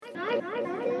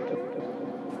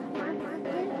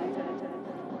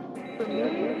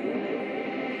Namhlanje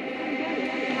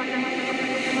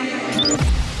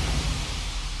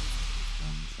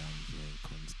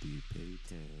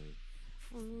constipated.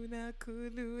 Funa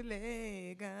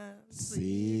khululeka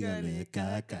Sigale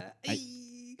kaka.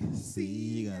 Ay.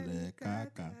 Sigale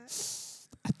kaka.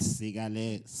 At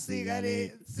sigale.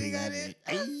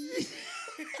 Ay.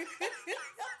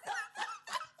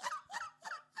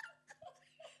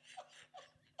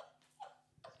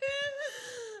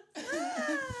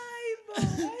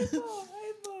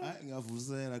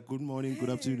 Ngavuzela. Good morning, good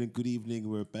afternoon, and good evening.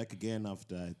 We're back again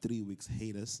after 3 weeks.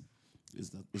 Haters. Is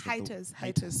that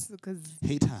Haters, because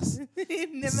Haters.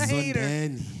 never hater.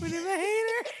 Zondeni. We never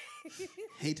hater.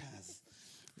 Haters.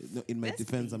 No, in my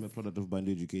defense, I'm a product of Band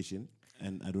Education,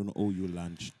 and I don't owe you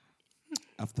lunch.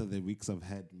 After the weeks I've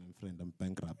had, my friend, I'm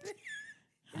bankrupt.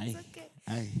 It's okay.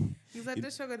 Aye. Because I'm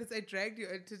not sure I dragged you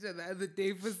on Twitter the other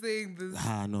day for saying this.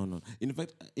 No.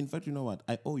 In fact, you know what?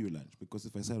 I owe you lunch, because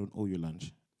if I say I don't owe you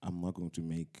lunch, I'm not going to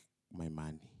make my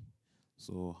money.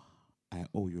 So I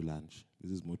owe you lunch.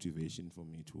 This is motivation for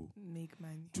me to Make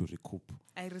money. to recoup.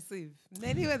 I receive.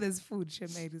 Anywhere there's food, Shem,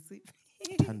 I receive.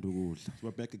 Thandukudla. So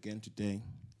we're back again today.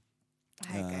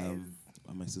 Hi, guys.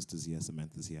 My sister's here,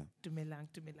 Samantha's here. Tumelang.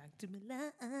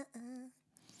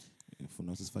 For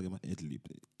now, sifake ama-adlib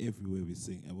everywhere we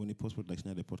sing. I want to post-production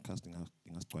at the podcasting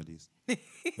ngasicwalisa.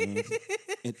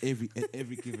 At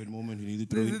every given moment, you need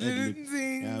to throw in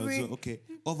adlib. So, okay,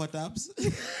 overdubs.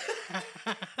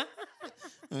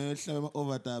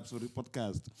 Overdubs for the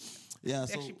podcast. Yeah,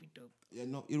 so That should be dope. yeah,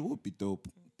 no, it would be dope,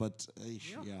 but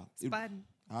yeah, It's fun.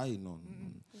 I know.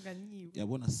 Nganiwe.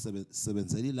 Yabona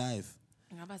sebenzeli live.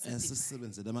 Ngaba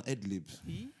Sisebenzela ama-adlib.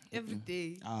 every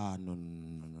day. No.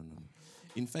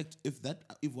 In fact,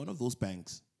 if one of those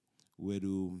banks were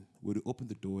to open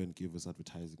the door and give us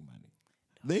advertising money,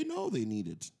 they know they need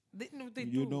it. They do.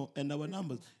 You know, and our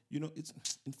numbers. You know, it's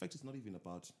not even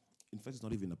about.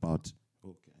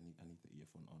 Okay, I need the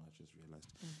earphone on. I just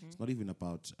realized it's not even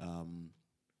about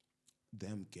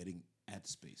them getting ad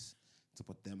space. It's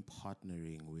about them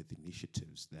partnering with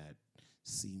initiatives that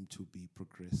seem to be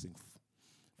progressing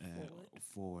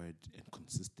forward and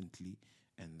consistently,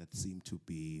 and that seem to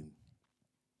be,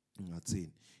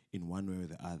 in one way or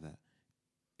the other,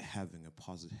 have a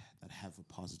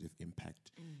positive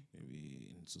impact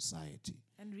in society.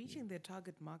 And reaching their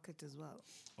target market as well.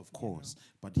 Of course.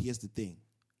 But here's the thing.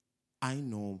 I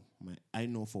know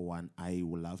for one, I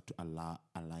will love to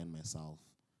align myself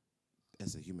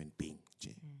as a human being.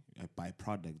 I buy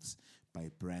products, buy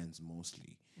brands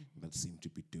mostly that seem to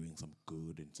be doing some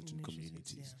good in certain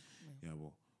communities.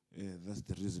 That's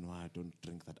the reason why I don't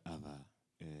drink that other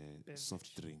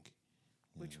soft drink.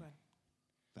 Which one?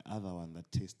 The other one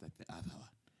that tastes like the other one.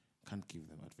 Can't give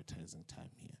them advertising time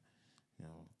here.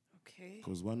 Okay.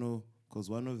 Because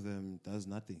one of them does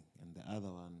nothing and the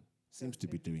other one seems to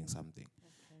be doing something.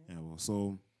 Okay.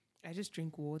 So I just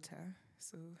drink water,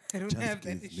 so I don't have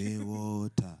that give issue. me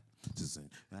water.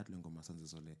 That Lengoma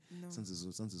No.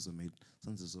 Sanzizo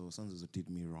did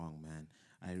me wrong, man.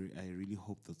 I really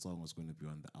hoped that song was going to be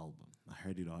on the album. I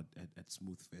heard it at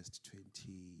Smooth Fest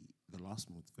 20. The last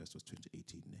Smooth Fest was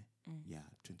 2018, Yeah,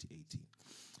 2018.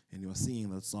 And he was singing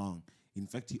that song. In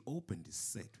fact, he opened his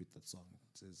set with that song.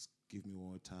 It says, "Give me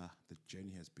water. The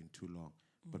journey has been too long."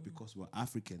 But because we're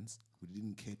Africans, we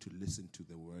didn't care to listen to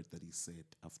the word that he said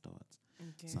afterwards.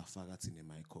 Okay. Safagatsine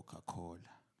my Coca-Cola.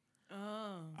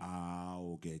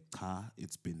 Oh. Okay,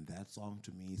 it's been that song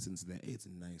to me since then. It's a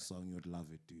nice song. You'd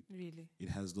love it, dude. Really? It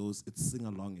has those, it's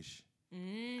sing-alongish.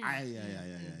 Aye.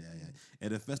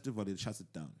 At a festival, it shuts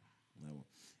it down. No.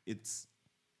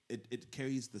 It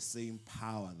carries the same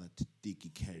power that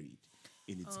Diggy carried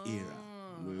in its era.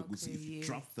 Where if you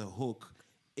drop the hook,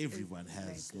 everyone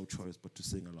has no choice but to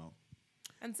sing along.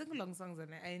 And sing-along songs,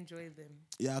 and I enjoy them.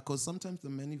 Yeah, because sometimes the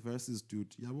many verses,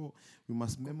 dude, we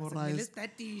must memorize.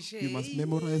 You must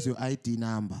memorize your ID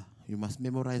number. You must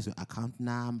memorize your account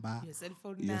number.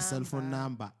 Your cell phone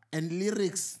number. And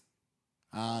lyrics.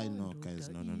 No, guys,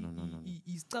 no.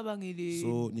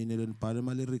 So, nibhale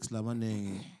ma lyrics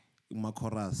lamanengi ma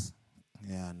chorus.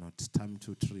 Yeah, no, it's time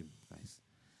to trim, guys.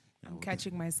 I'm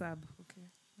catching my sub. Okay.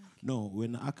 No,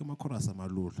 when akhe ma chorus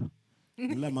amalula.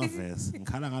 Ngila ma verse,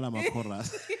 ngikhala ngala ma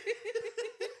chorus.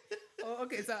 Oh,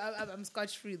 okay, so I'm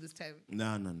scotch free this time.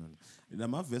 No. La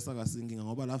ma verse akasinkinga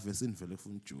ngoba la verse invele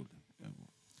efuna ujule. Yabo.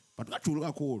 But kajule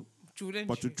kakhulu.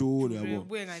 But ujule yabo.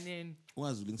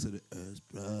 Ungazi ulingisele I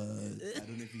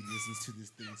don't know if he listens to this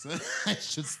thing, so I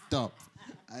should stop.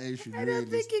 I don't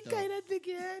think he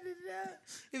heard it now.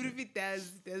 Even if he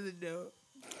does, he doesn't know.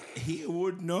 He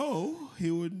would know. He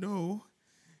would know.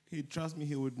 He trust me.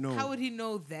 He would know. How would he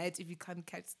know that if you can't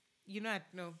catch You know what?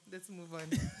 No, let's move on.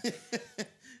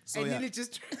 So I yeah, nearly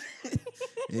just.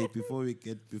 hey, before we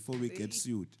get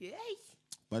sued. Yay.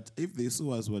 But if they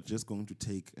sue us, we're just going to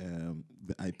take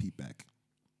the IP back.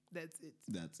 That's it.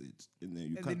 That's it. And then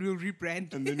you And can't. then we'll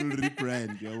rebrand. And then we'll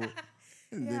rebrand.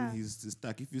 And then Yeah. he's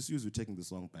stuck. If you sue, we're taking the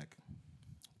song back,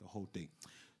 the whole thing.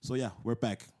 So yeah, we're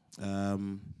back.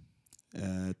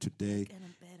 Today,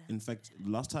 in fact,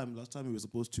 last time we were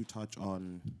supposed to touch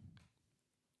on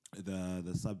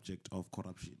the subject of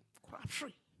corruption.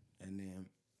 Corruption. And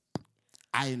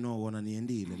I know wona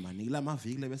niendile man ila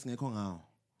maviki lebesingekho ngawo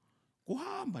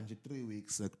kuhamba nje 3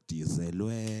 weeks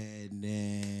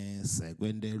sekudizelwene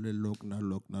sekwendelwe lokhu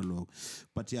nalokhu.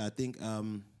 But yeah, I think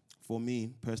for me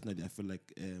personally, I feel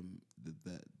like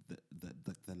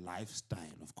the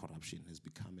lifestyle of corruption has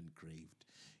become engraved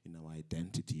in our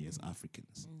identity as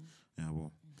Africans. Yeah,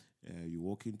 well, you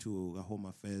walk into a Home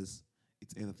Affairs,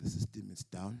 it's either the system is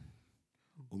down,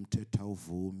 umthetho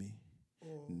awuvumi,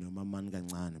 noma mani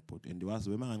kancane, but and wazi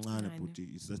wema kancane,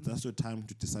 but that's your time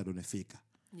to decide on a figure.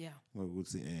 Yeah. I would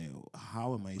say,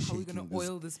 how am I How are we shaking going to this?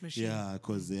 oil this machine? Yeah,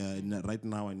 because right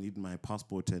now I need my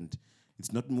passport and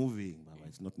it's not moving, Baba.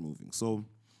 It's not moving. So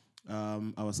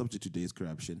our subject today is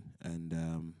corruption, and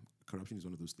corruption is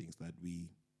one of those things that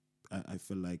I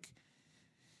feel like,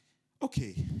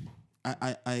 okay,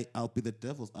 I'll be the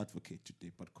devil's advocate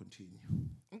today, but continue.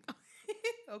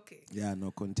 Okay. Yeah,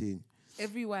 no, continue.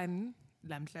 Everyone,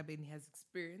 Lamhlabeni, has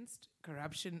experienced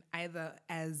corruption either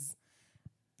as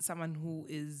someone who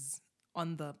is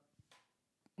on the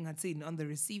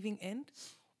receiving end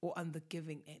or on the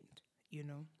giving end, you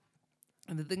know.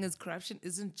 And the thing is, corruption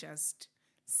isn't just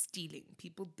stealing.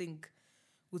 People think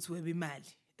it's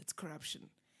corruption.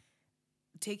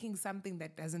 Taking something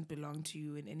that doesn't belong to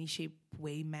you in any shape,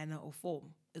 way, manner, or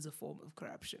form is a form of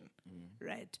corruption,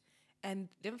 right? And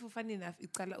then, for funny enough,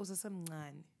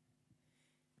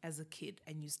 as a kid,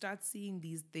 and you start seeing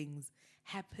these things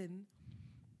happen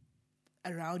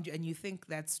around you, and you think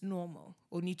that's normal,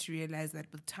 only to realize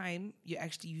that with time,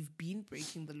 you've been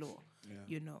breaking the law,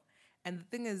 you know. And the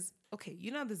thing is, okay,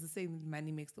 you know, there's the saying that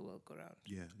money makes the world go round.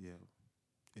 Yeah.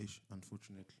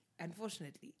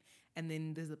 Unfortunately. And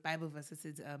then there's a Bible verse that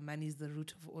says money is the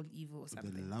root of all evil or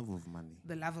something. The love of money.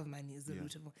 The love of money is the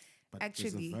root of all. But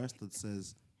Actually, there's a verse that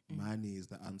says money is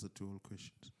the answer to all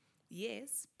questions.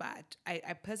 yes, but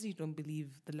I personally don't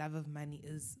believe the love of money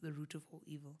is the root of all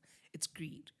evil. It's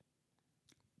greed.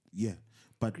 Yeah,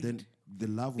 but Greed. then the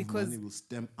love of Because- money will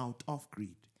stem out of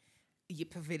greed. Yeah,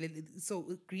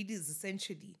 so greed is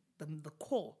essentially the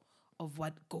core of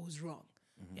what goes wrong.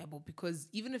 Yeah, but because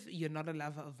even if you're not a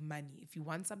lover of money, if you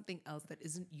want something else that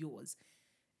isn't yours,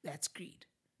 that's greed,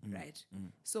 right?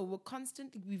 So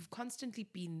we've constantly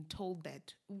been told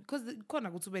that because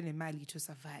money to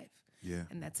survive. Yeah.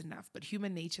 And that's enough. But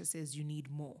human nature says you need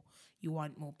more. You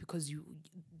want more because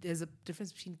there's a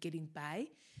difference between getting by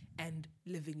and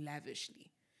living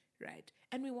lavishly, right?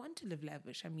 And we want to live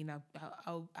lavish. I mean,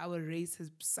 our race has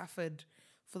suffered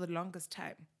for the longest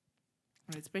time,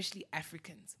 right? Especially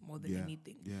Africans more than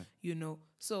anything. Yeah. You know,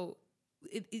 so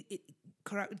it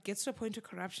gets to a point of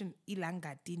corruption.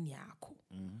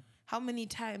 How many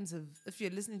times if you're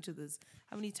listening to this,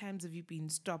 how many times have you been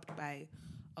stopped by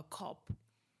a cop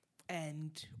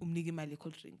and umnigi mali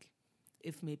cold drink?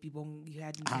 If maybe you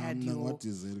had your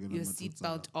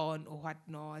seatbelt on or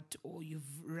whatnot, or you've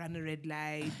run a red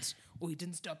light, or you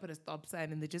didn't stop at a stop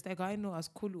sign, and they're just like, I know, as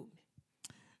kulumi.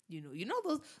 You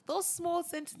know those small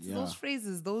sentences, those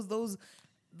phrases, those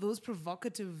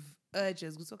provocative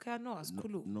urges. It's okay, I know, as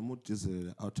kulumi. No more just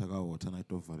out water and I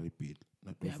don't repeat.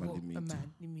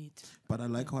 But I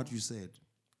like what you said,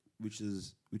 which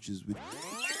is with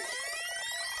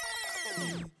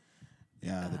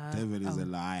the devil is a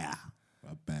liar.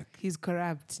 We're back. He's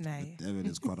corrupt now. The devil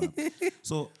is corrupt.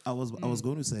 So I was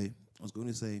going to say,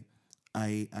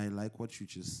 I like what you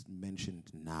just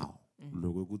mentioned now.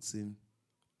 Logo good sim.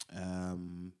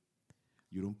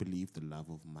 You don't believe the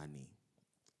love of money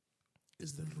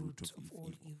is the root of all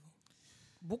evil.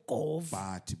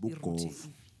 But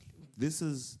this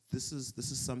is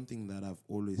something that I've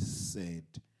always said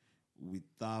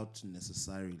without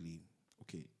necessarily,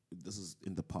 okay, this is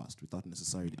in the past, without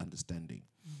necessarily understanding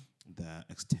the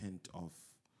extent of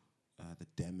the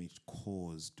damage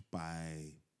caused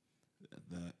by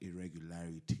the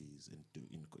irregularities in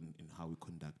how we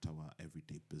conduct our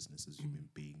everyday business as human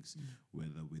beings,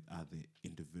 whether with other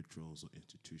individuals or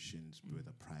institutions,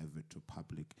 whether private or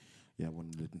public. Yeah,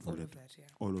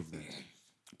 all of that.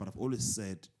 But I've always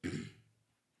said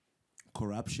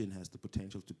corruption has the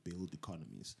potential to build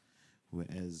economies,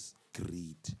 whereas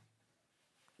greed,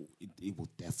 it will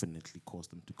definitely cause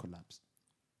them to collapse.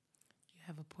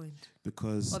 have a point.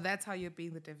 Because That's how you're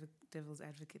being the devil's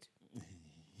advocate.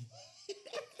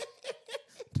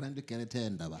 trying to get a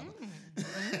tender, Baba.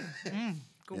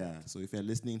 Cool. Yeah, so if you're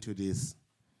listening to this,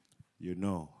 you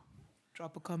know,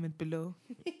 Drop a comment below.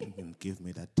 you can give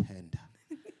me that tender.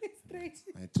 Straight.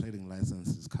 My trading license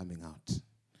is coming out.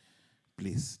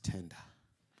 Please, tender.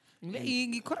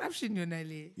 Corruption yona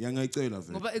le. Yeah, ngiyacela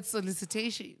vele. Ngoba it's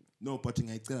solicitation. No, but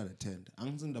ngiyacela le tender.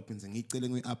 Angithi ngidaphinze ngicele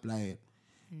ngi-apply.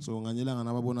 So nganyelanga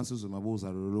nababona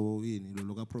sizomabuza lo yini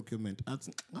lo ka procurement.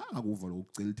 Athi ngakuva lo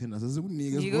ukucela tender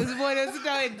sesikunike. Ngikuzibona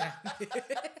sitawena.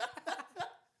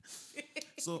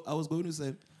 So I was going to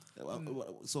say,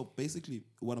 so basically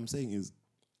what I'm saying is,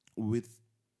 with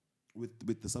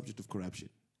the subject of corruption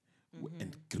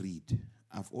and greed,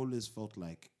 I've always felt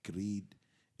like greed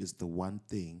is the one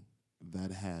thing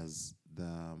that has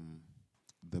the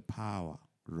power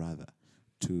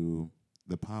to.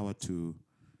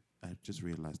 I just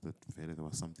realized that there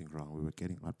was something wrong. We were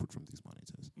getting output from these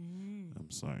monitors.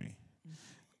 I'm sorry.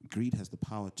 Greed has the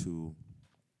power to,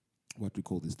 what we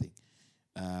call this thing,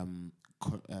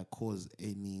 cause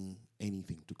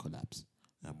anything to collapse.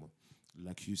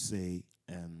 Like you say,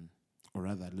 or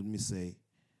rather, let me say,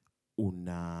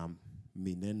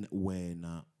 minen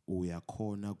wena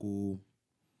uyakhona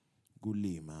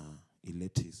kulima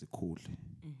ilethisi khule.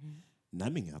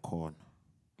 Nami ngiyakhona.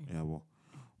 Yabo.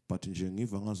 But nje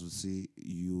ngiva ngazuthi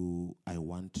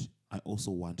I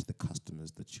also want the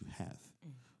customers that you have.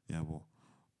 Yabo.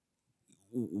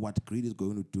 What greed is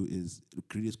going to do is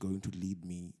greed is going to lead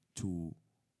me to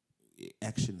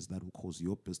actions that will cause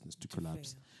your business to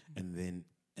collapse. And then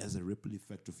as a ripple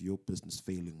effect of your business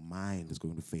failing, mine is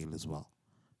going to fail as well.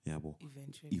 Yeah,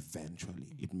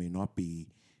 eventually. It may not be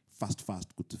fast,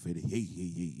 good to fail.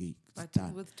 Hey.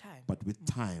 But with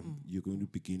time, you're going to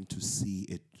begin to see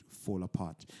it fall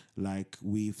apart. Like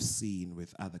we've seen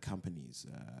with other companies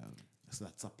so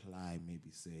that supply,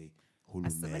 maybe say,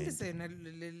 letters.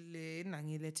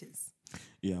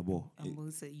 Yeah, bo. I'm going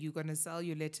to say, you're going to sell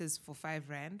your letters for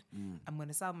R5. I'm going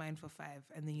to sell mine for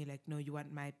 5. And then you're like, no, you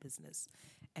want my business.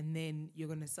 And then you're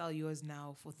going to sell yours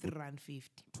now for R3.50.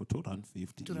 For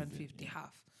R2.50. R2.50,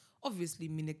 half. Obviously,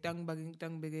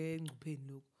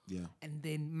 yeah. And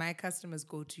then my customers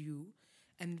go to you.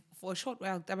 And for a short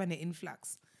while, there's an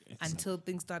influx. Exactly. Until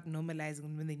things start normalizing.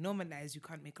 And when they normalize, you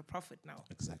can't make a profit now.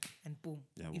 Exactly. And boom,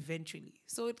 eventually.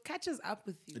 So it catches up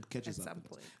with you at some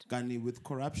point. Gani with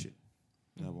corruption.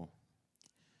 I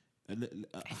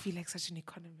feel like such an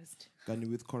economist. Gani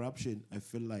with corruption, I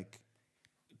feel like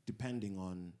depending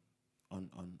on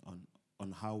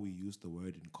how we use the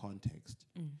word in context,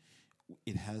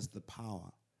 it has the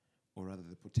power, or rather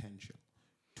the potential,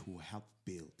 to help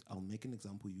build. I'll make an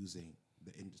example using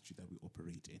the industry that we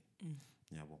operate in.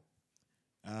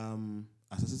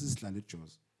 Asasihlala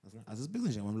eJozi. Asisibheke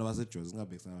nje ngamla waseJozi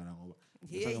singabhekisa ngana ngoba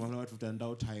ngifaka ngamla wathi uthanda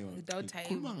ndawo Taiwan.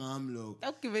 Khuluma ngami lokho.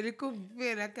 Awugibele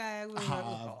kuphela ekhaya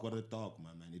I've got a dog,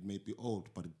 my man. It may be old,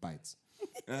 but it bites.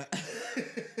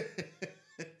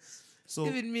 So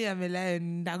even me, I'm a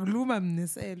lion. Ndakuluma mina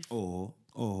self.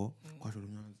 Kwasho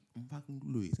ngiyazi. Umfaka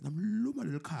uLuis. Ngamluma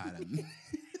lelo khala.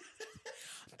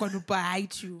 Gonna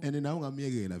bite you. And then now I'm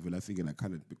vele afike la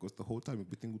khala because the whole time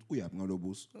we think uyaphi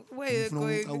ngalobuso. Where you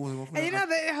going? And you know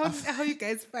how you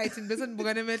guys fighting bese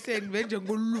nibukana emehleni benje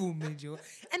ngolume nje.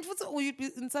 And futhi you'd be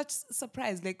in such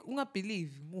surprise like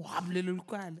ungabelieve uhambe lelo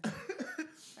lukhala.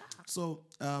 So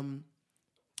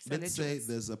let's say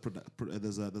there's a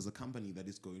company that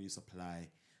is going to supply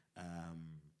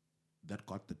that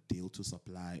got the deal to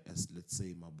supply as, let's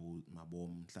say,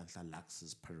 Mabom Nhlanhla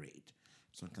Lux's parade.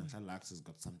 So Nhlanhla Lux has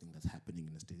got something that's happening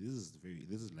in the state.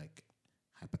 This is like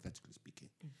hypothetically speaking.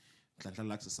 Nhlanhla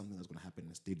Lux is something that's going to happen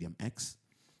in Stadium X,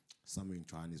 somewhere in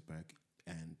Johannesburg,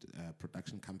 and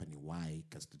production company Y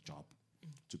gets the job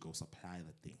to go supply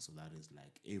the thing. So that is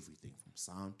like everything from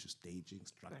sound to staging,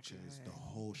 structures, the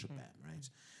whole shebang, right?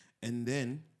 And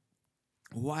then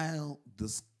while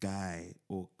this guy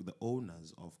or the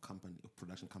owners of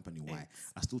production company Y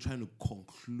are still trying to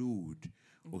conclude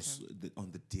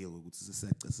on the deal, you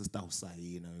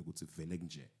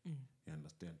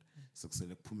understand? So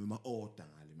order,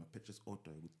 purchase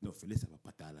order, no,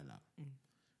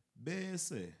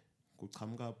 bese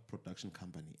kuqhamuka production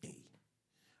company A.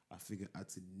 I figure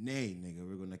nay, nigga,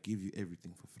 we're gonna give you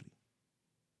everything for free.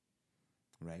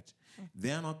 Right?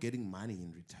 They're not getting money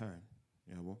in return.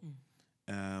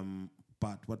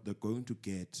 But what they're going to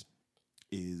get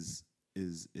is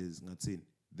the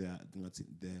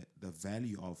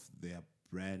value of their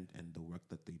brand and the work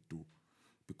that they do,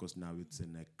 because now it's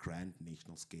in a grand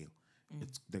national scale.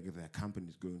 It's their company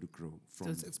is going to grow from.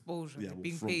 So it's exposure. Yeah,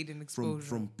 being paid in exposure.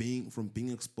 From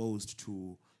being exposed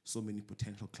to so many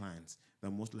potential clients, they're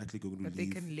most likely going to leave. They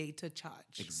can later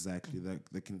charge. Exactly.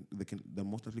 They're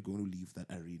most likely going to leave that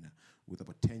arena with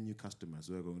about 10 new customers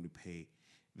who are going to pay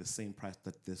the same price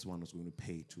that this one was going to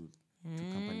pay to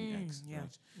company X. Yeah,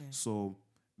 right? yeah. So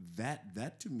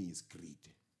that to me is greed.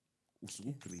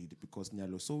 Greed, because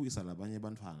so is so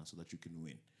that you can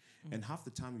win. And half the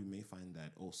time you may find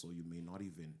that also you may not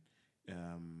even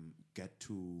get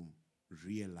to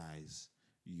realize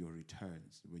your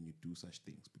returns when you do such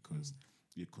things, because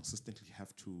you consistently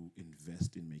have to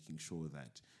invest in making sure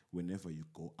that whenever you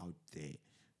go out there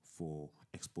for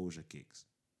exposure gigs,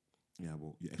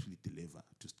 you actually deliver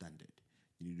to standard.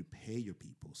 You need to pay your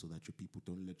people so that your people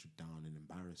don't let you down and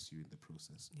embarrass you in the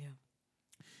process. Yeah.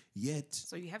 Yet,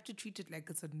 so you have to treat it like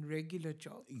it's a regular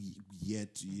job.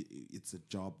 Yet, it's a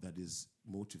job that is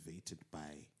motivated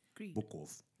by greed.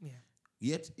 Bokov. Yeah.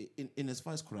 Yet, in as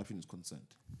far as corruption is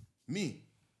concerned, me,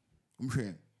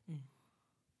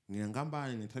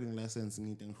 nginenkampani ne-trading license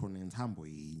ngiyinto engikhona ngihambo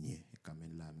yinye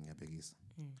egameni lami ngiyabhekisa.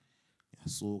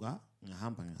 Ngiyasuka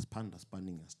ngihamba ngiyasiphanda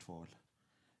spanning ngiyasithola.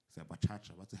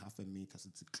 Siyabacharge bathi half a meter,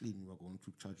 sithi clean, we're going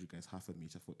to charge you guys half a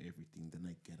meter for everything. Then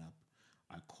I get up,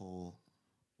 I call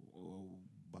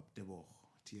Babdebo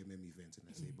TMM events, and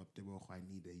I say, Babdebo, I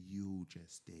need a huge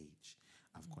stage.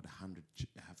 I've got 100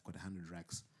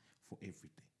 racks for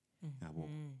everything.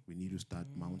 We need to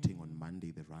start mounting on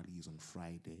Monday. The rally is on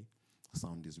Friday.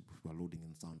 We're loading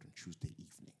in sound on Tuesday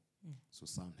evening. So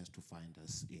sound has to find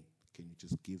us in. Can you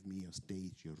just give me your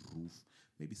stage, your roof,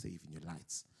 maybe say even your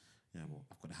lights?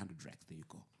 I've got 100 racks. There you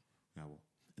go.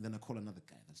 And then I call another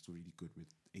guy that's really good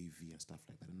with AV and stuff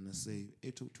like that, and I say,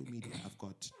 hey, to media, I've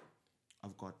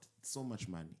got so much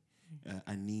money.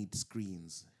 I need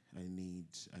screens. I need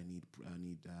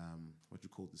what you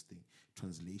call this thing,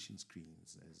 translation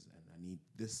screens, and I need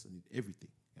this. I need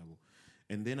everything.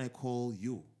 And then I call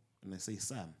you and I say,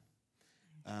 Sam,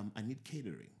 I need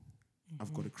catering.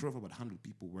 I've got a crew of about 100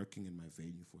 people working in my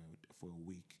venue for a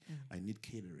week. I need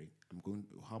catering.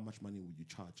 How much money would you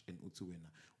charge? And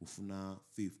Utuwena, ufuna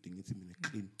 50, it's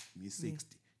clean, me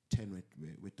 60, 10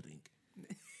 with drink.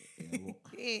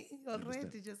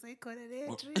 Already just say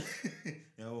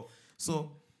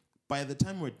So by the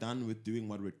time we're done with doing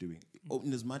what we're doing,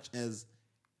 in as much as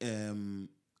go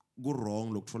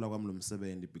wrong, look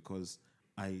because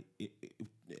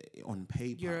on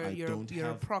paper I don't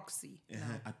have a proxy.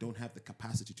 I don't have the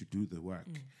capacity to do the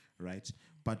work, right?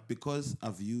 But because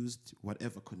I've used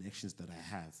whatever connections that I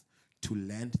have to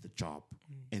land the job,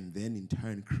 and then in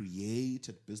turn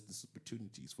created business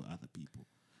opportunities for other people.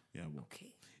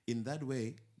 Okay. In that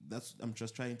way, I'm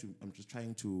just trying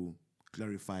to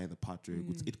clarify the part where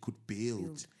it could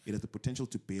build. It has the potential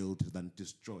to build than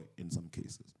destroy in some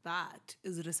cases. But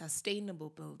is it a sustainable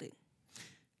building?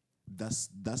 That's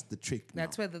the trick.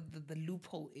 That's where the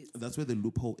loophole is. That's where the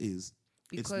loophole is.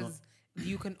 Because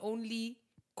you can only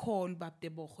call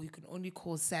Babdeboho, you can only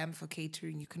call Sam for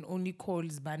catering, you can only call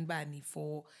Zbanbani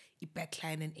for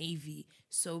backline and AV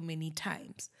so many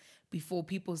times before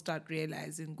people start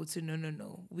realizing,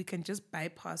 no, we can just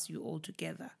bypass you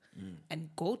altogether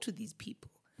and go to these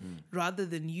people rather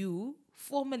than you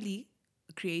formally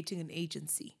creating an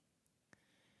agency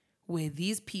where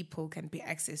these people can be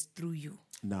accessed through you.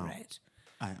 Now, right?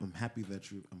 I'm happy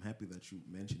that you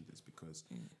mentioned this, because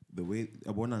the way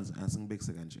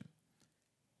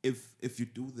if you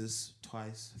do this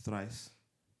twice, thrice,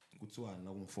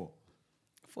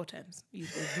 four times.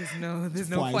 There's no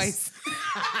twice.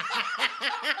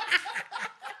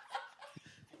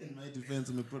 In my defense,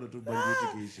 I'm a product of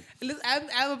education. Listen,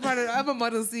 I'm a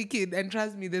Model C kid, and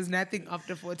trust me, there's nothing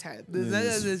after 4 times.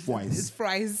 There's twice. It's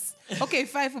fries. Okay,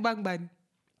 5 for Bang Bang.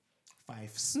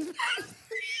 5s.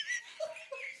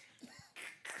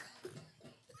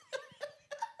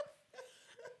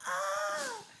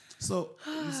 So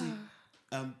you see,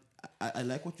 I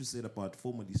like what you said about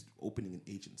formally opening an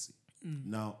agency.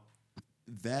 Now,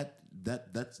 that's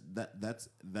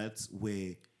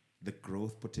where the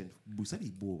growth potential.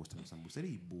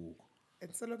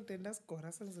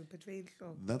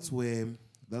 That's where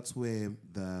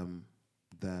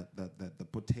the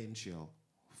potential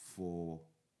for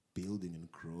building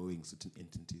and growing certain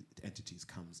entities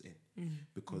comes in,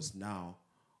 because now,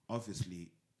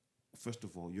 obviously, first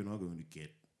of all, you're not going to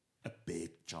get a big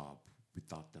job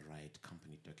without the right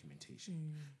company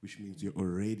documentation, which means you're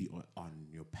already on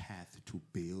your path to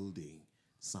building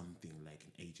something like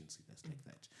an agency that's like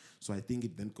that. So I think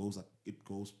it then goes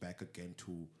back again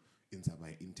to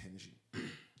intention.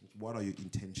 what are your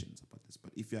intentions about this?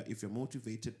 But if you're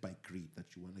motivated by greed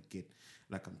that you want to get,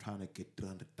 like I'm trying to get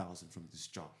 300,000 from this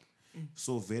job,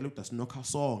 so vele does no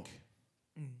song.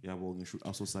 Yeah, well, you should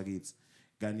also say it.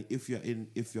 Gani, if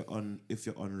you're on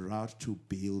route to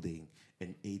building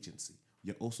an agency,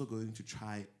 you're also going to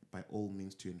try by all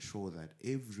means to ensure that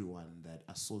everyone that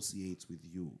associates with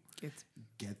you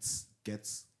gets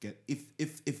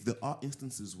if there are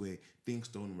instances where things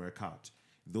don't work out,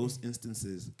 those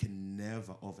instances can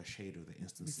never overshadow the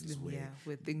instances where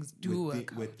things do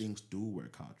work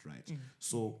out, right?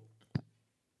 So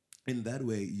in that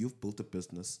way, you've built a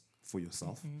business for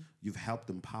yourself. You've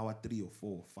helped empower 3 or 4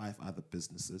 or 5 other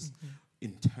businesses.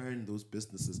 In turn, those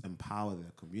businesses empower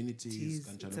their communities.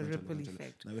 It's a ripple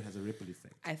effect. Now it has a ripple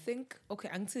effect. I think, okay,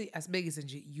 I'm saying as big as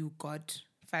you got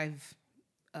 5,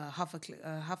 half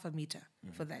a meter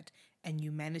for that, and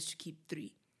you managed to keep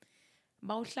 3.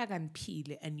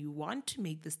 And you want to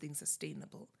make this thing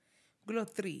sustainable. Go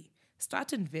 3,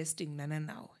 start investing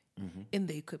now in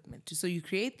the equipment. So you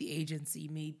create the agency,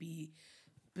 maybe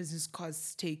business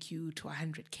costs take you to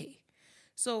 100K.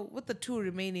 So with the 2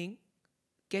 remaining,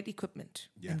 get equipment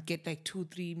and get like 2,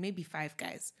 3, maybe 5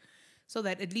 guys. So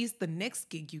that at least the next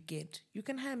gig you get, you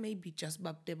can hire maybe just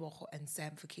Bab Deboho and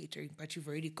Sam for catering, but you've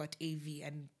already got AV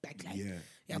and backline.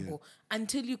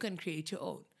 Until you can create your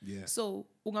own. So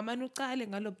ungamane uqale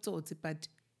ngalobtsotsi, but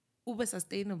ube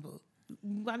sustainable.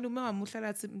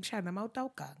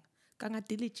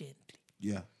 Diligently.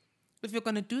 If you're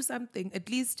gonna do something, at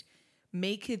least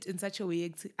make it in such a way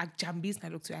you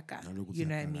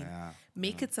know what I mean?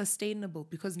 Make it sustainable,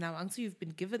 because now until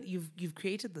you've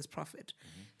created this profit.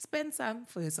 Spend some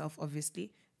for yourself,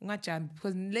 obviously.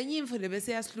 Because lenye info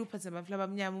lebese yaslupha semaflaba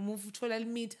mnyama umuvu uthola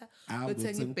limitha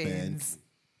uthenga iBenz.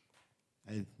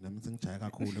 Hey, nami ngijaya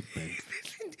kakhulu eBenz.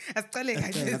 Asicale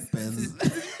kahle Benz.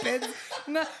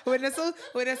 Wena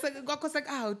kwakho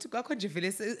sek-out, kwakho nje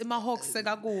vele ema-Hawks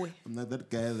sekakuwe. I'm not that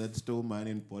guy that stole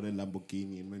money and bought a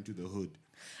Lamborghini and went to the hood.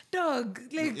 Dog,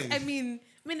 like, I mean,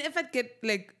 if I'd get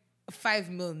like 5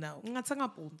 mil now,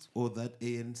 or that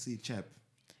ANC chap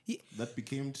that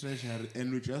became treasurer,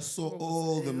 and we just saw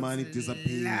all the money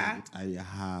disappear.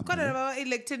 Got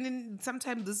elected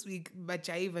sometime this week by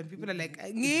Jaiva, and people are like,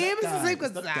 that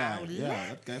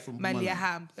guy from Mali.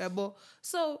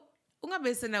 So,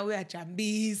 ungabese na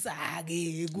uyajambisa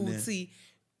ke ukuthi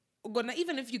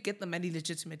even if you get the money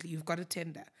legitimately, you've got a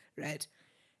tender, right?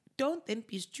 Don't then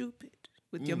be stupid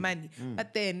with your money.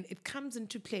 But then it comes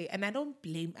into play, and I don't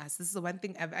blame us. This is the one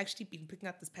thing I've actually been picking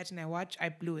up this pattern. I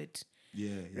blew it.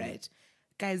 Right,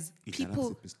 guys.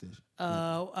 People,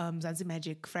 Mzansi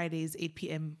Magic Fridays 8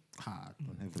 p.m.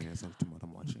 Don't have rehearsal tomorrow.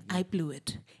 I'm watching. I blew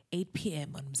it 8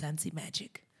 p.m. on Mzansi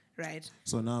Magic. Right.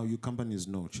 So now you companies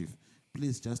know, Chief.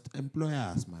 Please just employ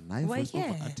us, man.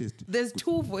 Voiceover artist. There's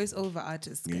 2 voiceover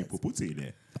artists. Guys.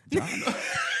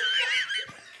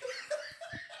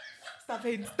 Stop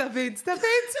it.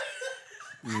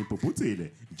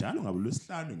 Ngiphuphuzile njalo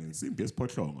ngabulwesihlanu ngensimbi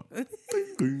yesiphohlongo.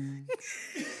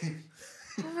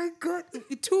 Oh my God.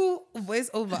 2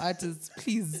 voiceover artists,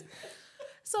 please.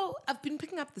 So I've been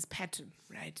picking up this pattern,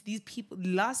 right? These people,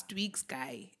 last week's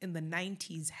guy in the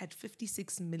 90s had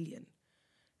 56 million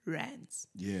rands.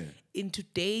 In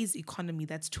today's economy,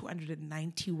 that's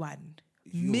 291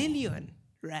 million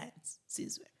rands.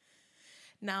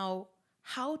 Now,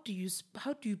 how do you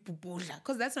bubudla?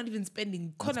 Because that's not even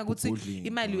spending.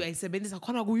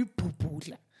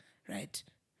 Right?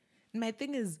 My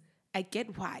thing is, I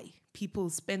get why people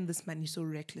spend this money so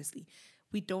recklessly.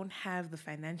 We don't have the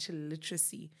financial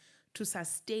literacy to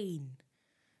sustain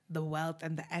the wealth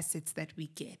and the assets that we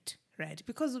get, right?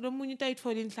 Because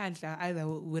either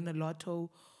win a lotto,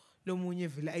 we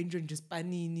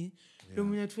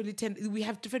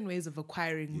have different ways of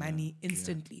acquiring money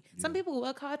instantly. Some people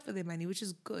work hard for their money, which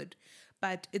is good,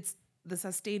 but it's the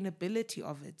sustainability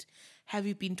of it. Have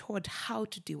you been taught how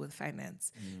to deal with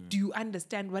finance? Do you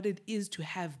understand what it is to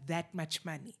have that much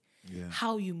money?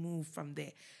 How you move from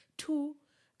there? 2,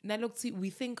 we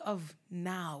think of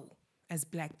now as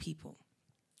Black people.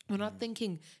 We're not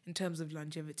thinking in terms of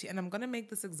longevity. And I'm going to make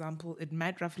this example. It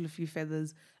might ruffle a few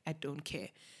feathers. I don't care.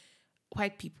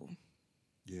 White people.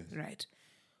 Right?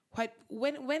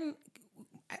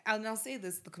 I'll say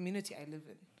this, the community I live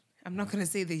in. I'm not going to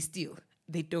say they steal.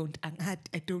 They don't. I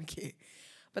don't care.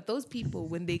 But those people,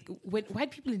 when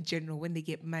white people in general, when they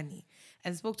get money,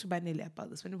 and I spoke to Banele about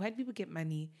this, when white people get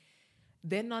money,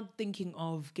 they're not thinking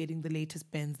of getting the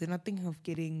latest Benz. They're not thinking of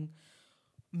getting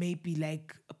maybe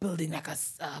like building like a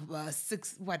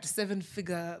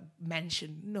 7-figure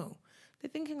mansion. No. They're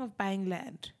thinking of buying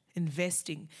land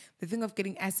investing. They think of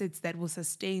getting assets that will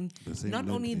sustain The same not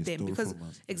land only they them, stole because from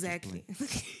us. exactly.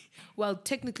 Well,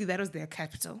 technically that was their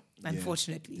capital,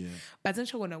 unfortunately. Yeah. But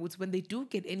when they do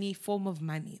get any form of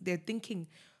money, they're thinking,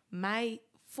 my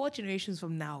 4 generations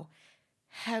from now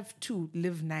have to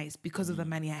live nice because of the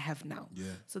money I have now. Yeah.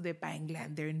 So they're buying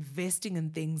land, they're investing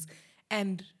in things,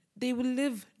 and they will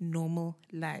live normal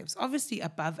lives. Obviously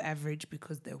above average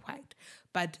because they're white,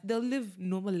 but they'll live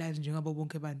normal lives.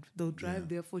 They'll drive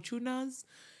their Fortunas,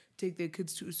 take their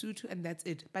kids to Usutu, and that's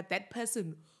it. But that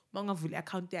person,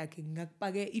 account if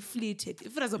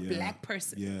it was a black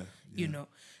person, you know.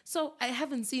 So I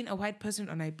haven't seen a white person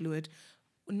on I Blew It,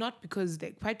 not because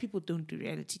like white people don't do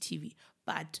reality TV,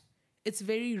 but it's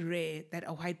very rare that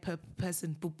a white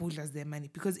person pupusas their money,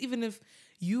 because even if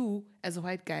you as a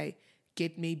white guy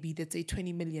get maybe, let's say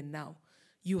 20 million now,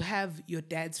 you have your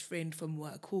dad's friend from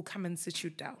work who'll come and sit you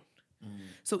down.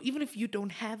 So even if you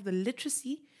don't have the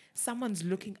literacy, someone's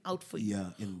looking out for you.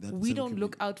 Yeah, in that we same don't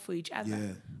look out for each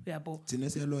other. Yeah. Yabo.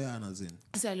 Zin.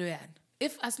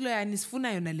 If as loyal is funa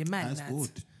yona le mali That's nathi.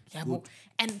 good. It's Yabo. good.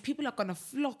 And people are gonna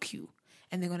flock you,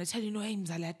 and they're gonna tell you, no, hey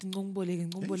mzala ati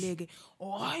ngongboleke.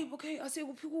 Oh, hi, okay,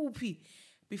 kuphi.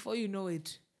 Before you know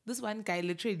it, this one guy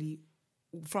literally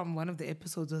from one of the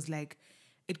episodes was like,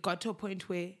 it got to a point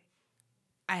where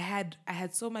I had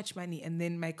so much money, and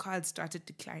then my card started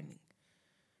declining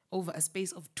over a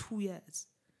space of 2 years.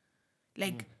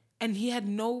 Like, and he had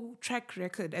no track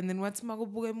record. And then what's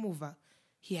Magobuge Mover?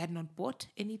 He had not bought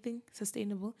anything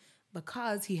sustainable. The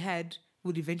cars he had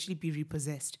would eventually be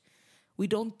repossessed. We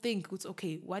don't think it's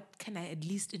okay, what can I at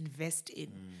least invest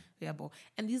in?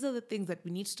 And these are the things that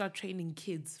we need to start training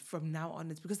kids from now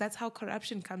on. It's because that's how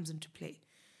corruption comes into play,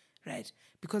 right?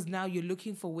 Because now you're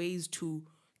looking for ways to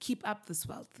keep up this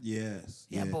wealth. Yes.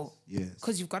 Yeah, yes.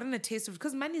 Because you've gotten a taste of,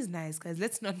 because money is nice, guys.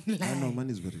 Let's not lie. I know money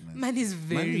is very nice. Money is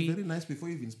Money is very nice before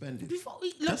you even spend it.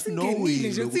 Just knowing,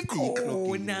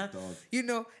 you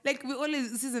know, like we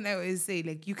always, Susan and I always say,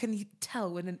 like, you can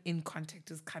tell when an in contact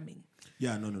is coming.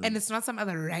 Yeah, no. And it's not some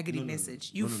other raggedy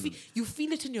message. You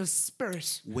feel it in your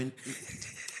spirit. When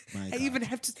I even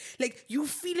have to, like, you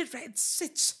feel it right. It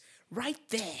sits right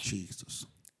there. Jesus.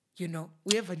 You know,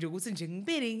 we have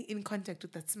being in contact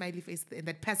with that smiley face at the end,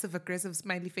 that passive aggressive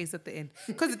smiley face at the end,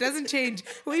 because it doesn't change.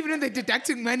 Or even when they're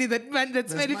deducting money, that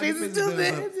smiley face is still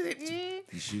there.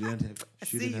 You shouldn't have.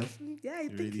 Yeah, I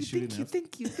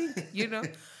think you think. You know,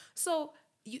 so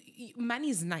money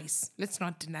is nice. Let's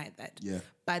not deny that. Yeah.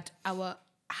 But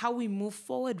how we move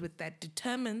forward with that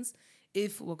determines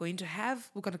if we're going to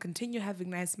continue having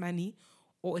nice money,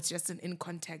 or it's just an in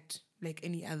contact like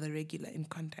any other regular in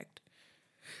contact.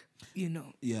 You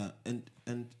know. Yeah, and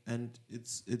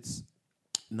it's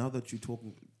now that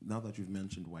you've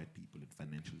mentioned white people and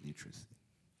financial literacy.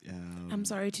 I'm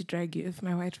sorry to drag you. If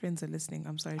my white friends are listening,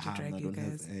 I'm sorry to drag you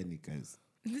guys. Have any guys.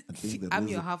 I think that I'm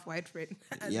your half white friend.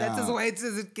 Yeah. That's as white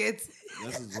as it gets.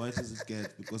 That's as white as it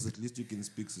gets, because at least you can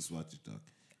speak Siswati talk.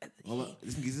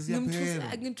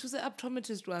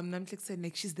 Optometrist I'm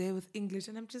like she's there with English,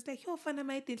 and I'm just like, yo, fun,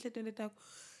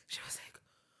 she was like,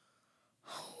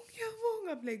 oh,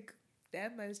 yeah, I'm like,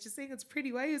 damn, I was just saying it's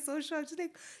pretty. Why are you so shocked? She's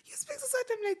like, you speak so sad.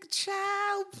 I'm like,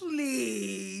 child,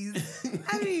 please.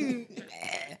 I mean,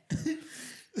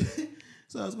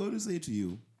 so I was going to say to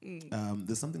you,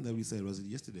 there's something that we said, was it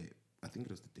yesterday? I think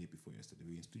it was the day before yesterday.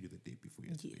 We were in studio the day before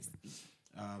yesterday. Yes.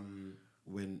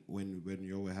 When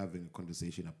you were having a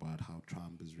conversation about how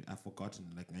Trump is, I've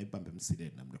forgotten, like, I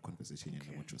the conversation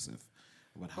with Joseph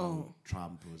about how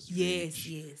Trump was yes,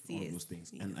 all those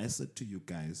things. Yes. And I said to you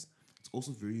guys, it's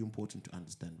also very important to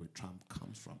understand where Trump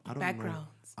comes from. I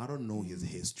don't know his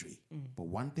history, but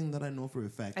one thing that I know for a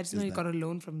fact, I just know he got a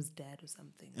loan from his dad or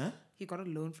something. Huh? He got a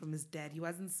loan from his dad. He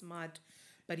wasn't smart,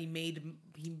 but he made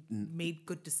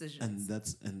good decisions.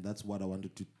 And that's what I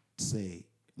wanted to say.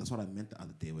 That's what I meant the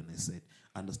other day when I said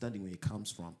understanding where he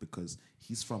comes from, because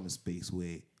he's from a space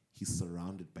where he's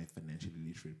surrounded by financially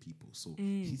literate people. So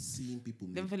he's seeing people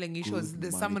make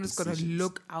there's someone who's going to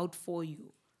look out for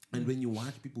you. And when you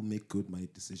watch people make good money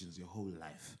decisions your whole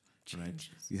life, right?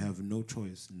 You have no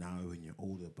choice now when you're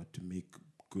older but to make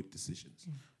good decisions,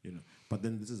 you know. But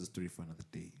then this is a story for another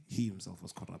day. He himself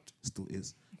was corrupt, still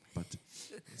is, but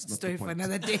it's not story the point. for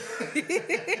another day.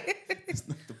 It's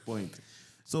not the point.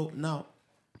 So now,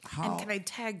 how? And can I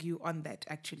tag you on that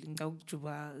actually? What's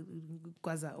why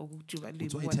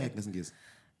tag doesn't guess?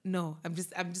 No, I'm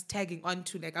just tagging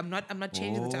onto, like, I'm not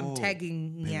changing the term. I'm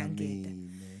tagging Nyangeta.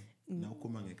 Now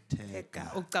come on, tag.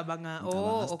 Okay,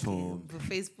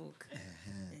 Facebook.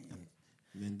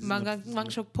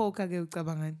 Mangisho kupoka ke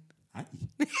ucabangani.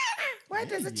 Why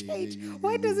does it change?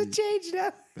 Why does it change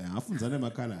now?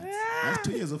 That's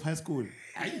 2 years of high school.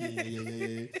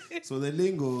 So the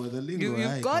lingo.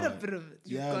 You've got a bit of it.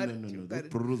 No. Those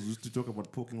Peruvians used to talk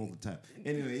about poking all the time.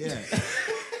 Anyway, yeah.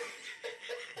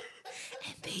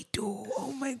 And they do.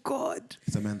 Oh my God.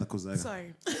 Samantha Kozaga.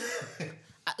 Sorry.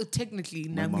 Technically,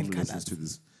 My now mom we'll listens to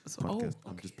this So- podcast.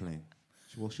 oh, I'm just playing.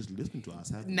 Well, she's listening to us.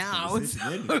 Having Now this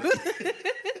it's- conversation anyway.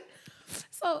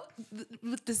 So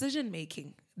with decision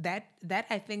making, that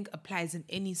I think applies in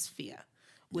any sphere,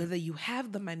 whether you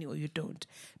have the money or you don't.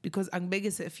 Because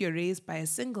Angbege said, if you're raised by a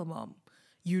single mom,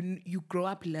 you grow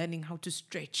up learning how to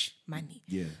stretch money.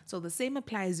 Yeah. So the same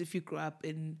applies if you grow up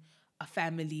in a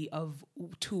family of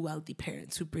two wealthy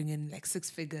parents who bring in like 6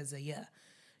 figures a year.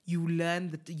 You learn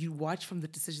that you watch from the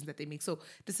decisions that they make. So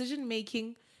decision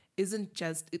making isn't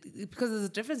just because there's a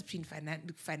difference between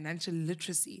financial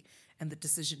literacy and the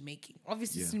decision making.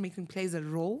 Obviously, Yeah. decision making plays a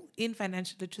role in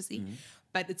financial literacy,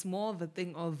 but it's more of a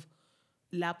thing of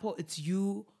lapo. It's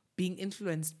you being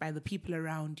influenced by the people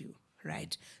around you,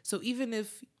 right? So even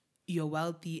if you're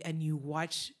wealthy and you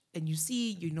watch and you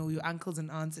see, your uncles and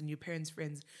aunts and your parents'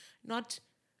 friends not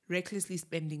recklessly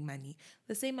spending money,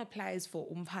 the same applies for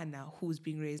umfana who's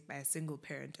being raised by a single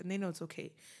parent, and they know it's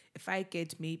okay. If I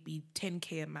get maybe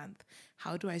 10K a month,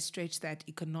 how do I stretch that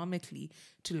economically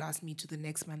to last me to the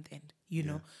next month end?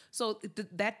 Know, so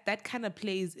that kind of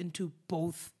plays into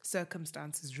both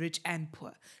circumstances, rich and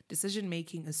poor. Decision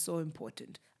making is so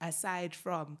important aside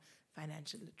from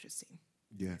financial literacy.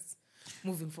 Yes.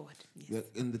 Moving forward, yes.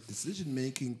 And the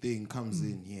decision-making thing comes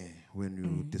in here when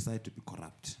you decide to be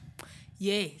corrupt.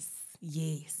 Yes.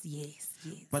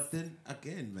 But then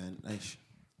again, man,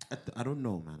 I don't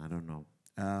know, man. I don't know.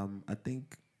 I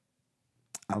think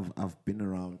I've been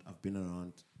around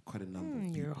quite a number of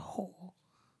people. You're a whore.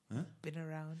 Huh? Been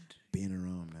around.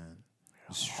 Man.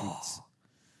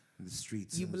 The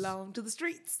streets. You belong to the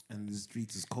streets. And the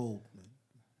streets is cold, man.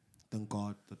 Thank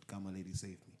God that Gamma Lady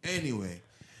saved me. Anyway,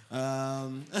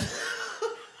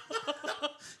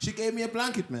 she gave me a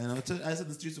blanket, man. I said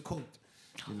the streets are cold.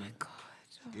 Oh my God.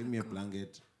 Gave me a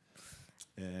blanket.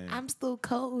 I'm still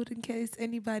cold in case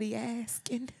anybody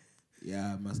asking.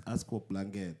 Yeah, I must ask for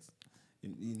blankets.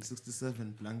 In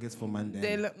 67, blankets for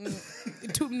Mandela.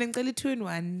 Ngicela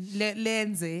 2-in-1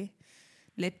 lenze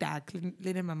le dark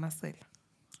lene mamasela.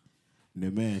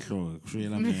 Nemehlo,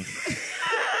 kushiyela amehlo.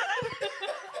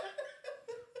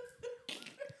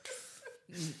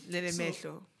 Lene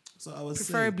mehlo. So I was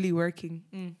Preferably working.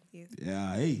 Yes.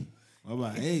 Yeah, hey.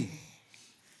 Baba, hey.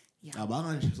 Yeah.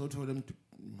 Abanga nje sothola umuntu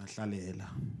mahlalela.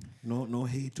 No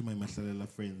hate to my mahlalela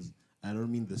friends. I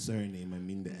don't mean the surname, I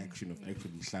mean the action of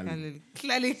actually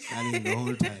hlaling the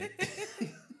whole time.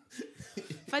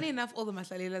 Funny enough, all the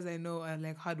mahlalelas I know are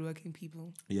like hardworking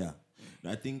people. Yeah.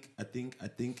 I think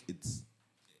it's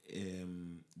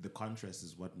the contrast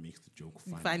is what makes the joke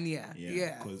funny. Funnier.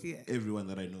 Yeah. Because everyone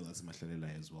that I know that's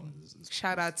mahlalela as well. Is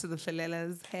Shout out to the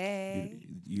hlalelas. Hey.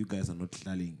 You guys are not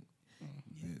hlaling.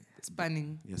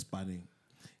 Spanning. You're spanning.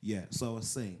 Yeah. So I was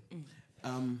saying,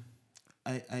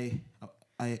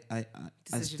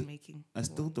 Decision making. I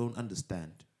still don't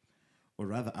understand, or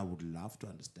rather, I would love to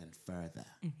understand further.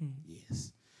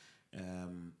 Yes,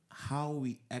 how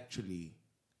we actually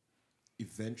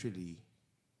eventually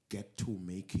get to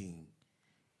making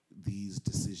these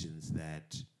decisions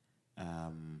that,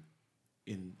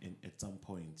 in at some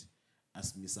point,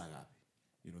 as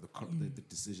misagapi, the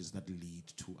decisions that lead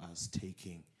to us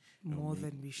taking more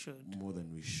than we should,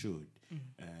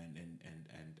 and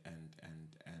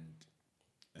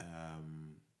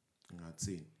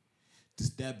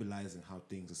destabilizing how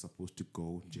things are supposed to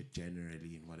go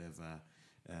generally in whatever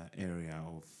area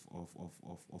of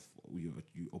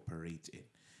you operate in.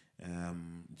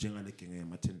 Generally,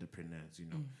 entrepreneurs,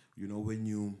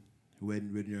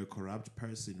 when you're a corrupt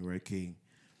person working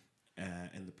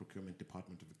in the procurement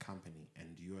department of a company,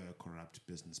 and you are a corrupt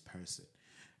business person,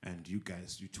 and you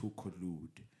two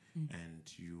collude,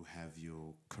 and you have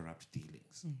your corrupt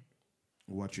dealings.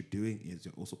 What you're doing is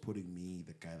you're also putting me,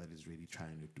 the guy that is really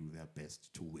trying to do their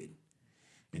best to win,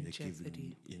 and you're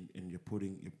jeopardy. and you're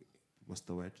putting, what's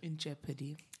the word? In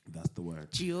jeopardy. That's the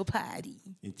word.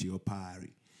 Jeopardy. In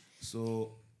jeopardy.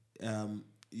 So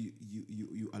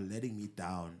you are letting me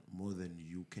down more than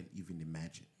you can even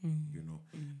imagine,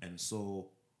 and so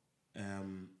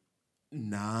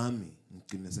nami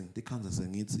ngigcine sengikhanza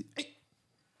sengithi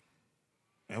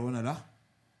yabona la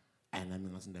nami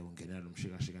ngase ndabongenela lo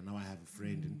mshikashika. Now I have a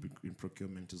friend in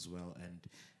procurement as well, and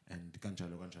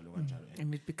kanjalo.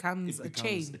 And it becomes a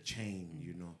chain.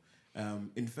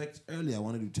 In fact, earlier I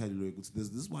wanted to tell you, there's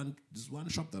this one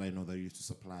shop that I know that used to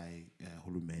supply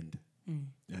Hulumend.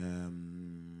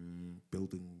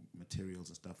 building materials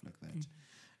and stuff like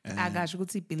that. Gosh, go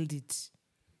see build it.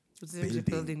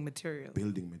 Building material.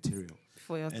 Building material.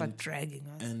 Before you start dragging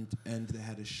us. And they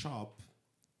had a shop,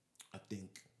 I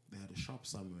think they had a shop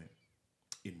somewhere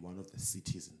in one of the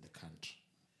cities in the country.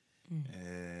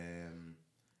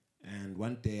 And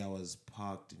one day I was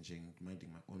parked in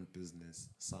minding my own business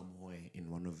somewhere in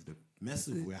one of the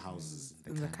massive warehouses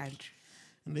in the country.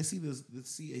 And I see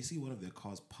one of their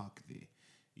cars parked there.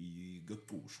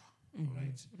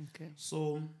 Right? Okay.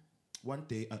 So one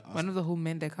day I asked, one of the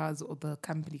Homemade cars or the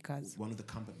company cars? One of the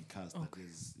company cars that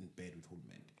is in bed with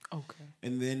Homemade. Okay.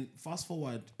 And then fast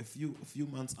forward a few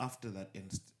months after that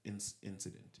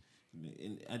incident,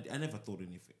 I never thought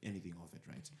anything of it,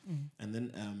 right? And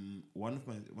then one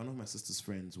of my sister's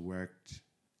friends worked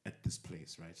at this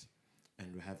place, right?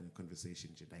 And we're having a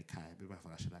conversation. We're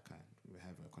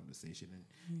having a conversation, and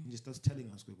he just starts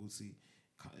telling us, we go see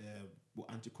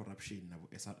anti-corruption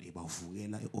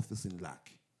office in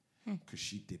Lack, because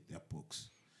she did their books.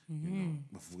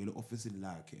 Office in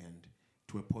Lack, and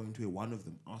to a point where one of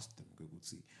them asked them, we would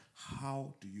see,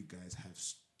 how do you guys have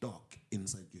stock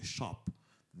inside your shop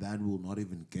that will not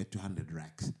even get to 100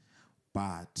 racks,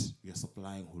 but you're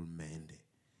supplying Hulmende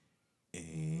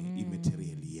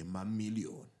immaterially a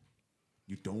million?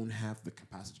 You don't have the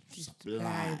capacity to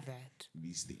supply that.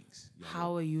 These things.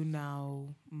 How are you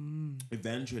now?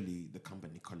 Eventually, the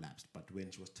company collapsed. But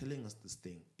when she was telling us this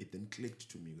thing, it then clicked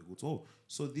to me. We go, oh,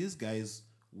 so these guys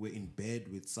were in bed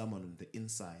with someone on the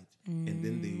inside, and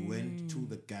then they went to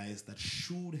the guys that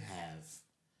should have,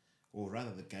 or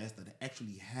rather the guys that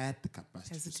actually had the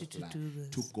capacity to supply,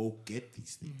 to go get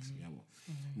these things.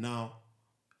 Now,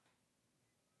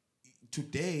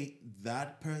 today,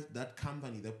 that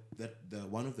company, that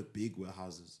one of the big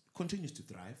warehouses continues to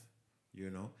thrive,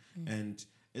 and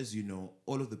as you know,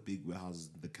 all of the big warehouses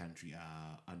in the country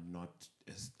are not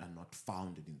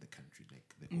founded in the country.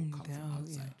 Like they all come from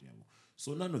outside.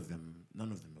 So none of them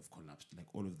have collapsed. Like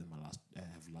all of them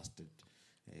have lasted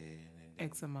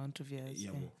X amount of years.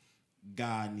 In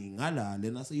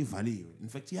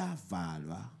fact,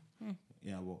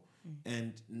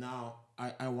 and now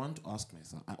I want to ask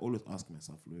myself. I always ask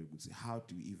myself, how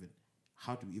do we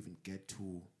even get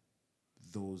to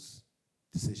those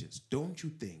decisions? Don't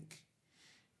you think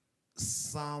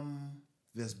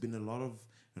there's been a lot of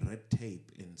red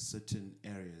tape in certain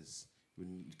areas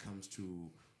when it comes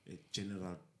to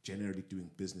generally doing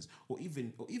business, or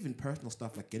even personal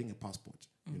stuff like getting a passport?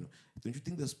 Don't you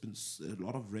think there's been a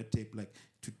lot of red tape? Like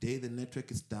today the network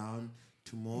is down,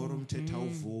 tomorrow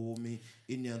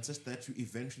in the answers that you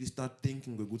eventually start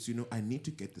thinking, I need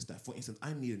to get this stuff. For instance,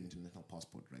 I need an international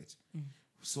passport, right?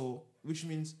 So which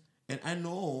means, and I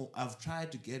know I've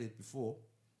tried to get it before,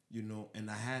 and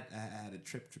I had a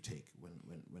trip to take when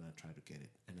I tried to get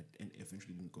it, and it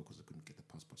eventually didn't go because I couldn't get the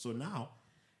passport. So now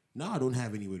I don't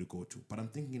have anywhere to go to, but I'm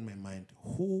thinking in my mind,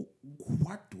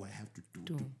 what do I have to do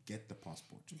to get the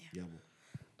passport?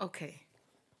 Okay.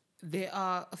 There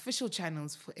are official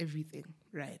channels for everything,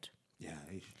 right? Yeah.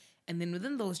 And then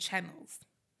within those channels,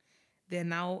 there are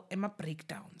now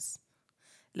breakdowns.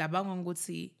 No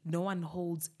one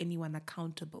holds anyone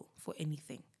accountable for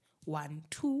anything. 1,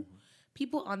 2,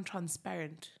 people aren't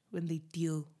transparent when they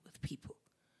deal with people,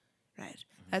 right?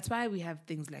 That's why we have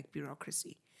things like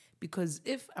bureaucracy. Because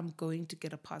if I'm going to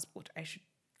get a passport, I should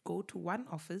go to one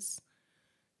office,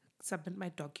 submit my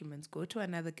documents, go to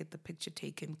another, get the picture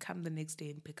taken, come the next day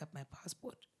and pick up my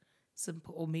passport.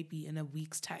 Simple. Or maybe in a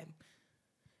week's time.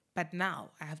 But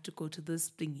now I have to go to this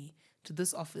thingy, to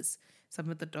this office,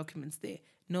 submit the documents there.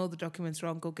 No, the document's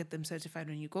wrong, go get them certified.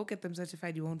 When you go get them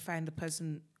certified, you won't find the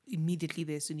person immediately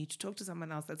there. So you need to talk to someone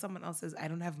else. That someone else says, I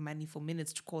don't have money for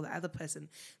minutes to call the other person.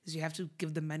 So you have to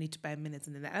give them money to buy minutes.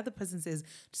 And then the other person says,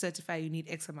 to certify, you need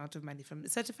X amount of money. From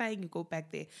certifying, you go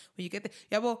back there. When you get there,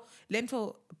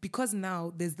 because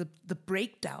now there's the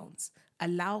breakdowns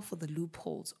allow for the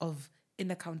loopholes of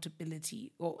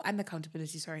unaccountability,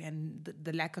 and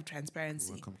the lack of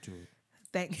transparency. Welcome to it.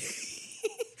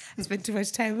 I spent too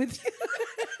much time with you.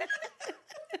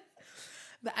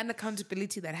 The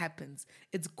unaccountability that happens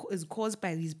is caused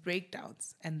by these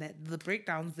breakdowns, and that the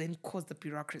breakdowns then cause the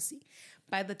bureaucracy.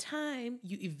 By the time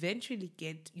you eventually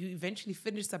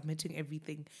finish submitting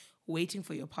everything, waiting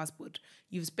for your passport,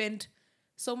 you've spent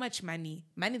so much money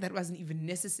that wasn't even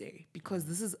necessary, because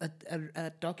this is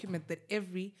a document that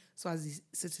every Swazi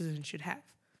citizen should have.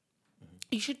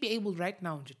 You should be able right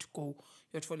now to go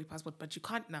your Troli passport, but you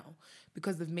can't now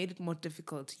because they've made it more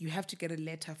difficult. You have to get a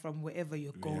letter from wherever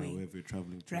you're going. Wherever you're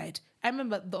traveling to. Right. I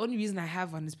remember the only reason I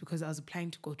have one is because I was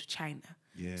applying to go to China.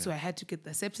 Yeah. So I had to get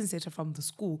the acceptance letter from the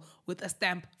school with a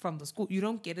stamp from the school. You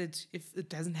don't get it if it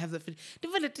doesn't have the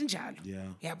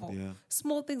Yeah. bo. Yeah.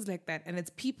 Small things like that. And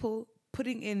it's people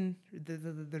putting in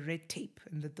the red tape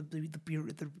and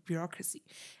the bureaucracy.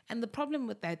 And the problem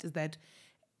with that is that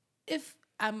if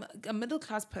a middle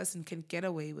class person can get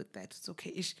away with that, it's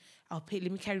okay. I'll pay,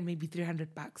 let me carry maybe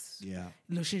 $300. Yeah.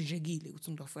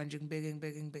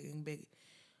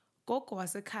 Gogo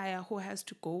wasekhaya who has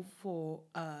to go for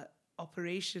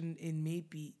operation in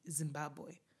maybe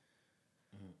Zimbabwe.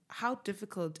 How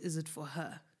difficult is it for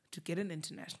her to get an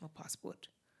international passport?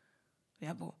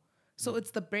 Yabo. So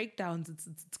it's the breakdowns,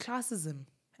 it's classism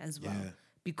as well. Yeah.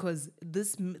 Because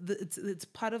it's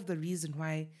part of the reason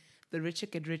why the richer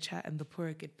get richer and the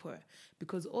poorer get poorer.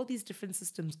 Because all these different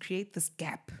systems create this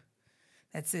gap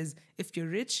that says if you're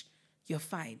rich, you're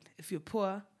fine. If you're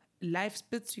poor, life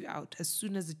spits you out as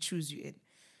soon as it chews you in.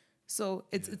 So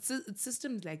it's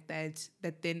systems like that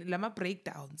then lama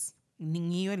breakdowns.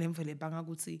 We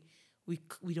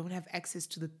don't have access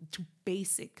to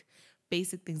basic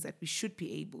things that we should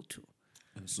be able to.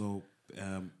 And so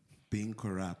being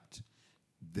corrupt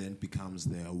then becomes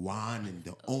the one and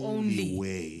the only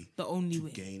way to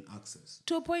gain access.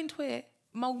 To a point where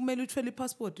makumele uthwele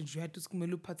passport and you had to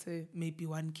kumele uphathe maybe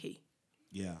 1K.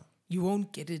 Yeah. You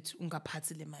won't get it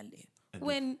ungaphathi le mali.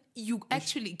 When you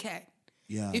actually can.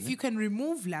 Yeah. If you can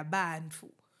remove labantu,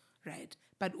 right?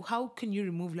 But how can you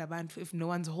remove labantu if no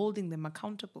one's holding them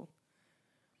accountable?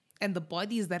 And the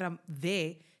bodies that are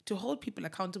there to hold people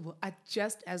accountable are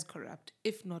just as corrupt,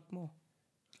 if not more.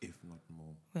 If not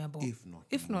more.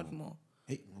 If not more.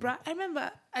 Hey, Bruh, I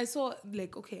remember I saw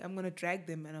okay, I'm going to drag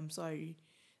them and I'm sorry.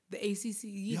 The ACC.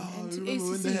 Yeah, I and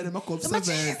remember when they had him up Who are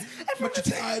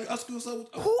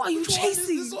you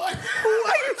chasing? Who are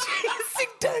you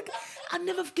chasing, Doug? I'll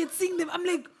never forget seeing them. I'm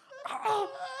like,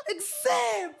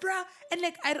 except, bruh. And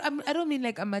I don't mean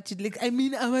like amachiti. I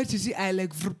mean amachiti. I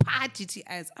like vrpachiti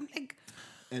eyes. I'm like,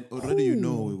 and already you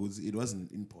know it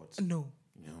wasn't import. No.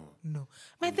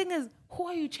 My thing is, who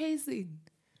are you chasing?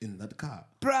 In that car.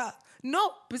 Bruh.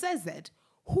 No, besides that,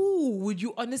 who would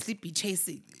you honestly be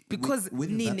chasing? Because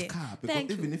with that car.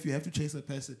 Because even if you have to chase a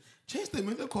person, chase them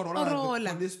in the Corolla.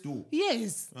 Let's do.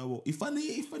 Yes. If I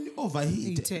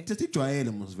overheat,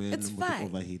 it's fine.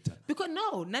 Overheater.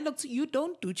 Because you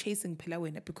don't do chasing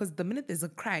Pilawena because the minute there's a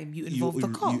crime, you involve the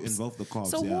cops. You involve the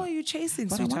cops. So who are you chasing,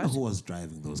 But sweetheart? I wonder who was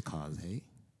driving those cars, hey?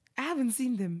 I haven't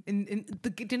seen them in the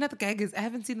gaggers. I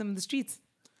haven't seen them in the streets.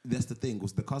 That's the thing,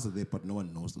 because the cars are there, but no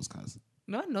one knows those cars.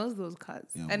 No one knows those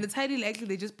cars. Yeah, and it's highly likely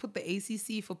they just put the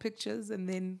ACC for pictures and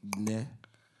then... Nah.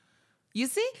 You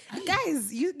see? Guys,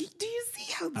 do you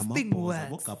see how this thing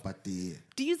works?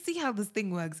 Do you see how this thing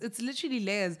works? It's literally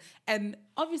layers. And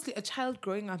obviously a child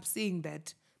growing up seeing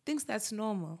that thinks that's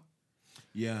normal.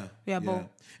 Yeah.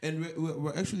 And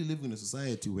we're actually living in a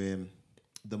society where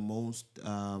the most...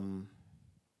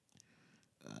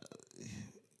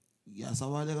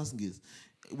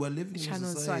 we're living in a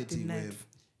society where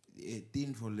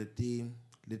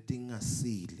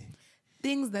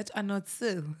things that are not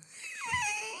so.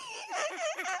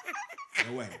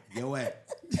 Yeah, way.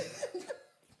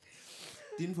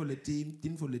 Tin for the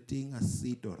thing has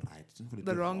said all right.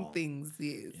 The wrong things,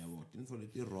 yes. Yeah, well, tin for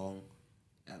the wrong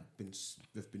have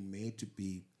been made to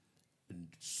be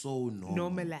so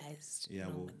normalized. Yeah,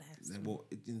 well,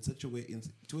 in such a way,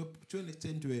 to an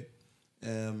extent where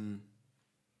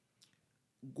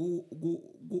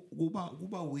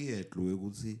kuba weird lo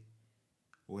ukuthi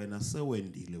wena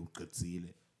sewendile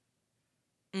uqedzile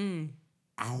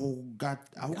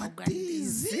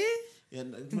awukadizi.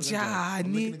 And I'll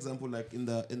make an example, like in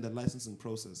the licensing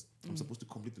process. I'm supposed to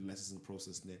complete the licensing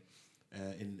process there.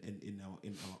 In our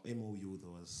MOU there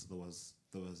was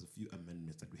a few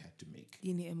amendments that we had to make.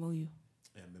 In the MOU?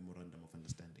 Memorandum of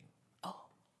Understanding.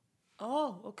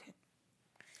 Oh, okay.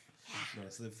 No,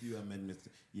 so a few amendments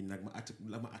in like my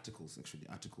articles, actually,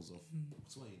 articles of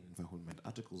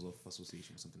articles of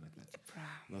association, something like that.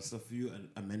 There's a few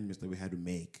amendments that we had to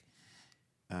make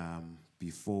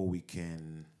before we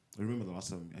can. Remember the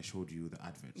last time I showed you the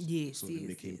adverts? Yes. So then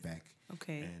they came back.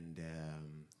 Okay. And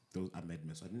those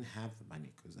amendments. So I didn't have the money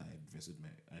because I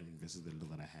invested the little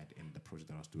that I had in the project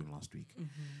that I was doing last week.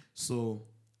 Mm-hmm. So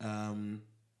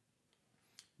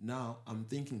now I'm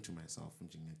thinking to myself,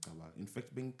 in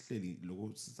fact, being clearly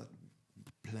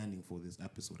planning for this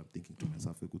episode, I'm thinking to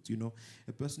myself, a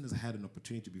person has had an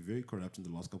opportunity to be very corrupt in the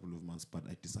last couple of months, but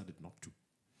I decided not to.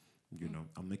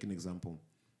 I'll make an example.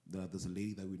 There's a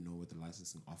lady that we know at the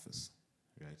licensing office,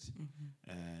 right? Mm-hmm.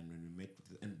 And when we met,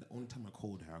 and the only time I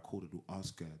called her to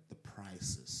ask her the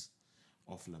prices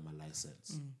of my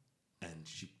license. And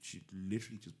she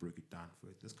literally just broke it down for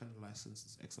it. This kind of license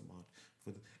is X amount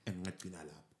for the and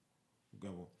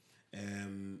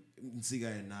Nsiga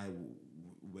and I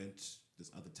went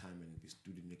this other time and we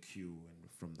stood in a queue, and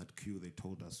from that queue they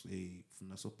told us, hey,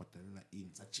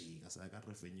 I got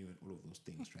revenue and all of those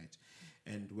things, right?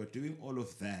 And we're doing all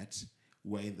of that.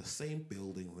 We're in the same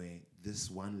building where this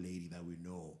one lady that we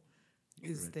know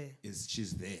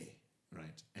she's there,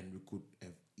 right? And we could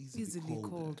have easily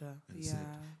called her and said,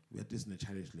 we're just in a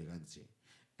challenge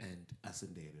and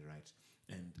ascended, right?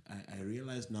 And I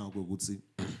realized now go good see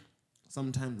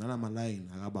sometimes nala maline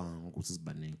akabanga ukuthi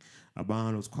sibaningi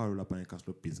abanga lo sikhwalo lapha ekhasi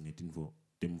lo business ngetinfo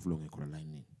temflow ngekho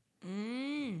line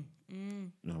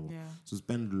so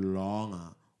spend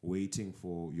longer waiting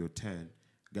for your turn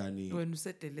gani when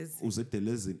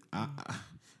usedelezini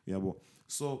yabo.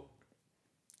 So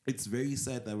it's very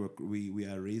sad that we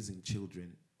are raising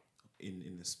children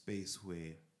in a space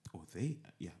where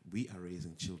we are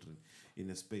raising children in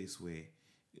a space where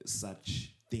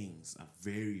such things are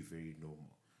very, very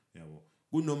normal. Yabo.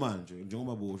 Kunormal nje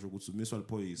njengoba bosho ukuthi umiswa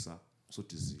liphoyisa so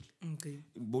dizile. Okay.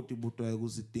 Boti buto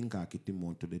ukuthi tingaki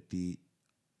timoto leti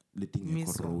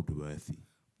ngekho road worthy.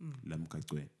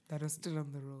 Lamkacweni. That are still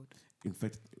on the road. In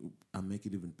fact, I make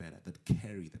it even better that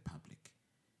carry the public.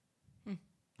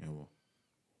 Yabo.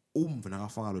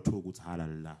 Nakafaka lo thoko ukuthi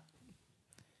halala.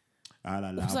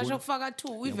 Usasho kufaka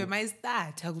 2 ive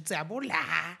mayistart ukuthi yabo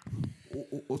la.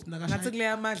 Ngathi kule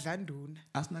amadlanduna.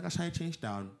 Asinakashaya change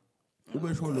down.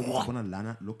 Ube sho lo kubona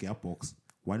lana lo gearbox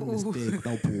one mistake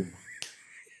utawuphuma.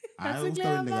 Hayi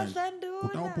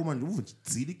utawuphuma nje uve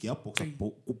dzili gearbox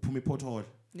kuphuma ipothole.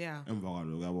 Yeah. Emva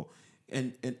kwalo yabo.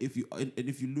 And if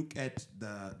you look at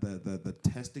the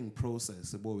testing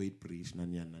process about weight bridge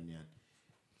nanyan.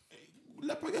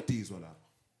 Lapha kuyadizwa lapha.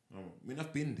 Mina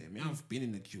I've been there. I've been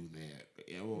in the queue there.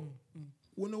 Yabo.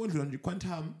 Wona wendlula nje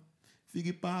quantum fika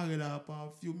ipake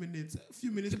lapha few minutes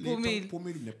later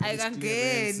phumile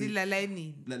ayikangeni la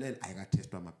line lalela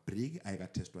ayikatestwa ama brake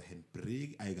ayikatestwa hand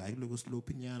brake ayikayiloko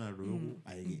slope nyana lokho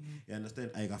ayike you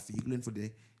understand ayikafiki kule for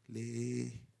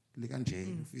le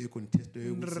kanje ufike contest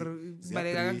yokuthi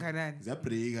zibaleka kanganani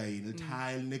ziyabreka yini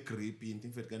tile ne grip into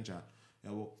infet kanjalo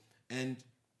yabo. And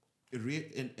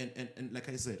like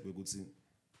I said we could see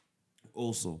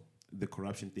also the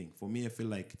corruption thing. For me, I feel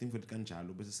like thing for the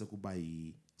kanjalo bese sekuba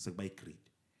greed.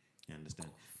 You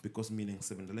understand? Because meaning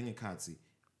sebenzela ngekhathi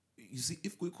you see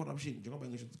if kuyi corruption njengoba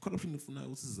ngisho corruption ifuna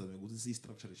ukuthi sizame ukuthi si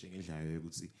structure ngendlela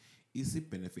ukuthi isi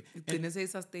benefit igcine say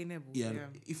sustainable. Yeah.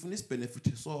 Ifuna is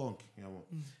benefit sonke, yabo.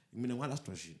 Mina ngala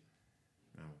situation.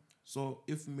 Yabo. So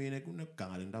if mina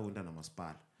kuneganga lentawo entana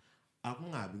masipala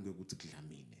akungabi ngokuthi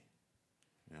kudlamine.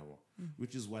 Yabo.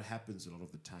 Which is what happens a lot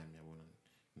of the time, yabona.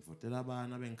 Nivotela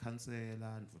abana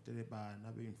bengikhansela nivotele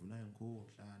bana bengivuna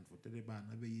enkhundla nivotele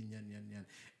bana beyinyani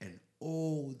and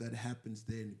all that happens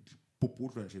then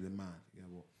populwa nje le mali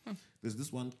yabo. There's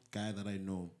this one guy that I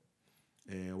know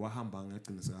wahamba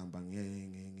ngagcina sehamba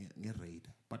nge-raid,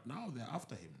 but now they're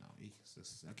after him now.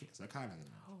 Zakhala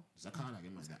ke now. Zakhala ke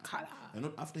manje. They're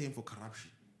not after him for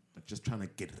corruption. They're just trying to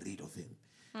get rid of him.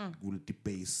 Will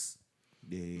debase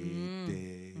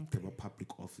the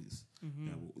public office.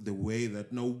 The way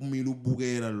that now umile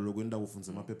ubukela lo kwenda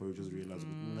ufunza amaphepha you just realize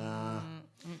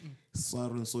so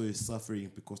and so is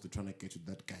suffering because they're trying to get to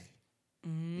that guy.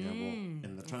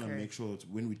 And they're trying to make sure that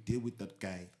when we deal with that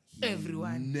guy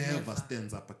everyone never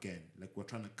stands up again, like we're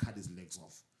trying to cut his legs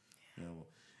off.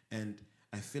 And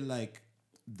I feel like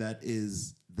that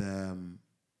is the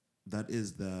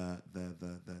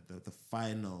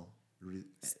final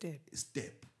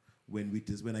step.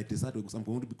 When I decided because I'm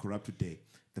going to be corrupt today,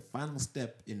 the final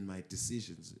step in my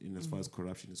decisions in as far as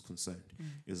corruption is concerned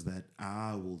is that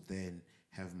I will then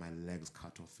have my legs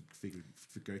cut off,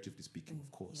 figuratively speaking,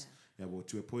 of course. But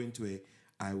to a point where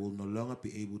I will no longer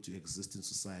be able to exist in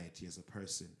society as a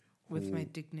person with my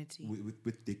dignity.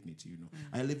 With dignity, you know.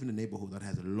 I live in a neighborhood that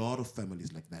has a lot of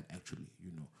families like that, actually,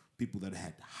 you know. People that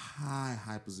had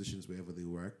high positions wherever they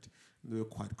worked. They were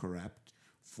quite corrupt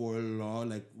for a law,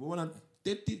 like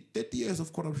 30 years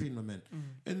of corruption, no man.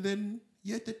 And then,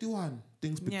 31,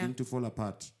 things begin to fall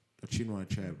apart. A Chinua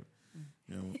Achebe,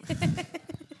 you know.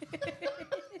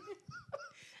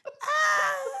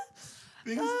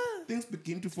 Things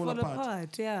begin to fall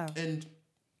apart. And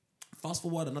fast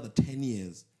forward another 10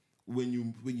 years, when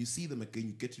you see them again,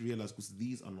 you get to realize because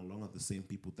these are no longer the same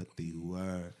people that they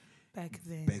were back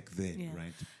then,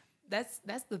 right?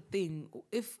 That's the thing.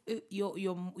 If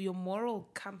your moral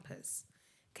compass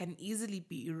can easily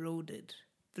be eroded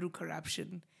through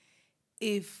corruption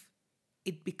if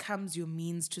it becomes your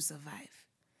means to survive.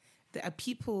 'There are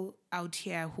people out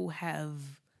here who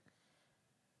have,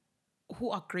 who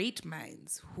are great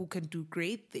minds, who can do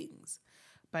great things,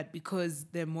 but because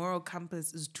their moral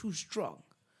compass is too strong,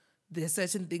 there's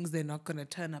certain things they're not going to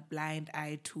turn a blind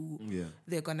eye to. Yeah.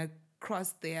 They're going to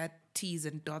cross their T's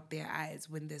and dot their I's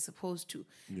when they're supposed to.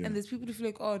 Yeah. And there's people who feel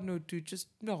like, oh, no, dude, just,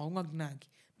 no, ungagnag.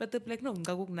 But they're like, no,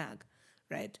 ungagnag,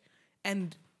 right?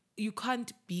 And you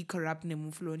can't be corrupt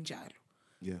nemufulo njalo.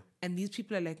 Yeah. And these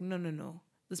people are like, no.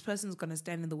 This person's going to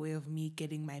stand in the way of me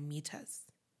getting my meters.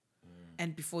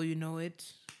 And before you know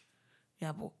it,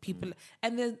 yeah, but people,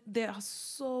 and there are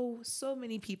so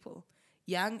many people,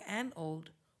 young and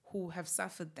old, who have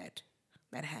suffered that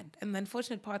hand. And the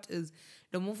unfortunate part is,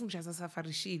 the mufungshasa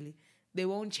safarishili, they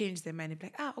won't change their mind. They're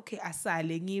like, okay,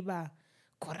 asale ngiba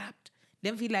corrupt.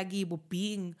 Them feel like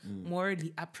being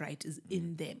morally upright is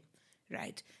in them,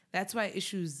 right? That's why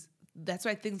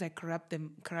things like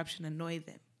corruption annoy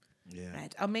them. Yeah.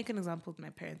 Right. I'll make an example with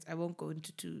my parents. I won't go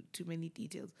into too many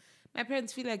details. My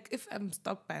parents feel like if I'm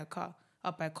stopped by a car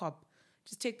or by a cop,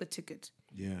 just take the ticket.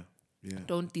 Yeah. Yeah.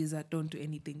 Don't desert, don't do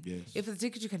anything. Yes. If the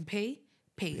ticket you can pay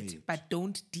it. But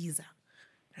don't desert.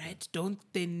 Right? Yeah. Don't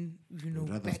then,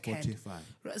 rather backhand. Spotify.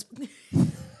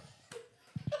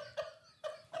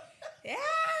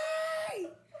 Yay!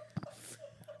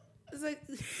 It's like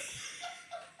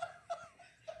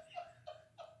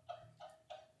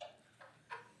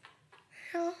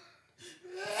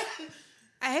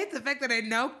I hate the fact that I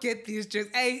now get these jokes.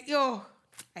 I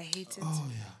hate it. Oh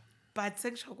yeah. But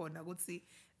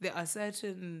there are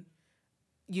certain,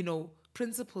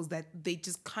 principles that they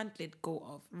just can't let go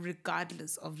of,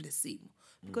 regardless of Lesimo,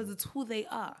 because it's who they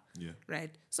are. Yeah.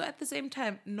 Right. So at the same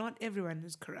time, not everyone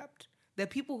is corrupt. There are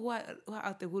people who are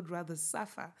out there who would rather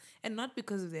suffer, and not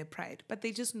because of their pride, but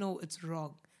they just know it's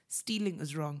wrong. Stealing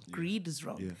is wrong. Yeah. Greed is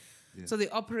wrong. Yeah. Yeah. So they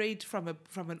operate from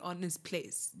an honest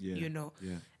place. Yeah.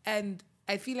 Yeah. And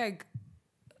I feel like,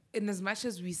 in as much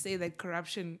as we say that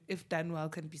corruption, if done well,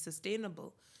 can be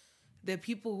sustainable, there are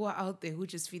people who are out there who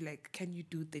just feel like, can you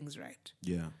do things right?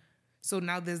 Yeah. So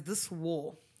now there's this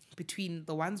war between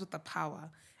the ones with the power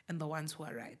and the ones who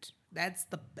are right. That's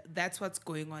what's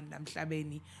going on in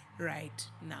Mhlabeni right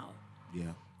now.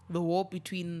 Yeah. The war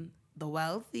between the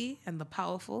wealthy and the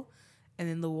powerful, and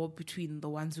then the war between the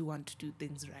ones who want to do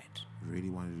things right. Really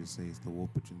wanted to say it's the war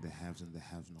between the haves and the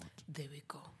have-not. There we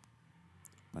go.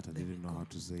 But I didn't know how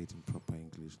to say it in proper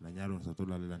English.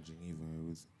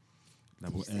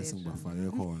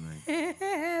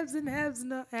 Haves and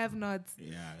have-nots.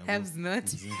 Yeah. Haves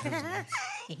not.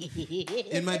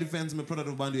 In my defense, I'm a product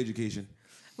of Bandu education.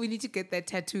 We need to get that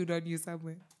tattooed on you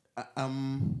somewhere.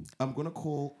 I'm gonna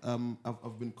call.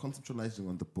 I've been conceptualizing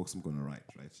on the books I'm gonna write.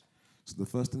 Right. So the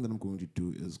first thing that I'm going to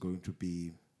do is going to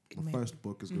be the first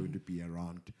book is going to be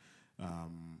around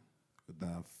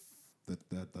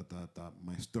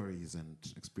my stories and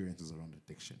experiences around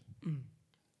addiction.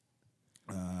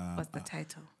 What's the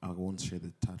title? I won't share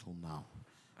the title now.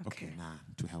 Okay,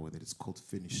 to hell with it. It's called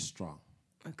Finish Strong.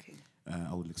 Okay.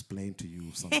 I will explain to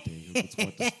you someday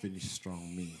what does Finish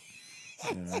Strong mean.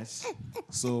 All right.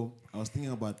 So I was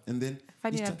thinking about, and then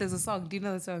funny enough, there's a song. Do you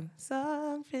know the song?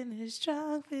 Song finish,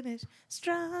 strong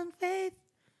faith.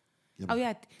 Yeah, oh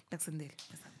yeah, that's Sandel.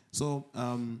 So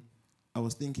I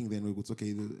was thinking then,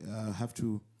 okay, I have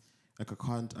to, like, I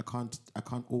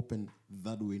can't open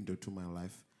that window to my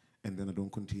life, and then I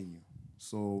don't continue.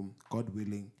 So God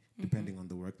willing, depending on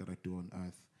the work that I do on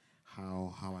earth,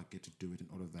 how I get to do it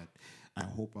and all of that, I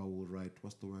hope I will write,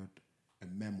 what's the word? A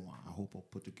memoir. I hope I'll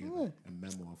put together a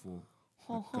memoir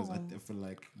because I feel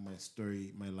like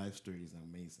my life story is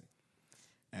amazing.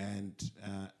 And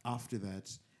after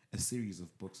that, a series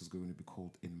of books is going to be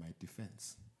called In My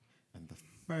Defense. And the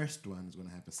first one is going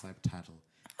to have a subtitle.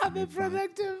 I'm a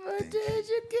product of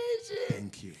education.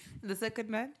 Thank you. The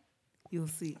second one? You'll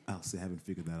see. I'll see. I haven't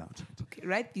figured that out. Okay,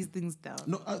 write these things down.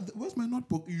 No, where's my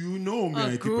notebook? You know me.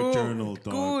 I keep a journal,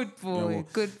 dog. Good boy.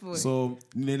 Good boy. So,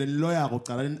 lawyer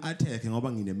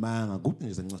ngoba nginemanga kuphi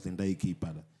nje sengincwadi ndayikhipha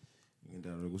la.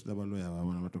 Ngindaba ukuthi laba lawyer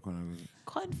babona abantu khona.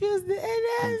 Confuse the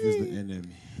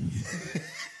enemy.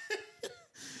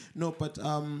 No, but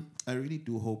I really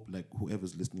do hope, like,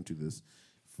 whoever's listening to this,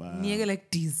 like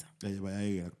these.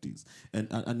 And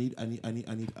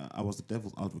I was the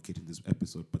devil's advocate in this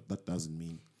episode, but that doesn't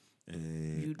mean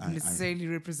you necessarily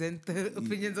represent the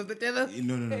opinions of the devil.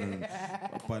 No.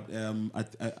 But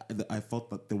I felt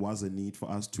that there was a need for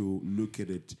us to look at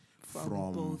it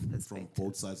from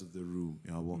both sides of the room,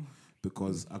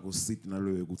 because I was sitting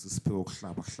alone ukuthi siphe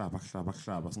okuhlaba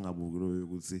singabuki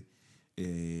ukuthi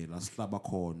la sihlaba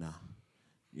khona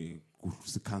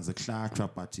sikhanze kuhlatshwa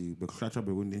but bekuhlatshwa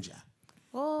bekunenjani.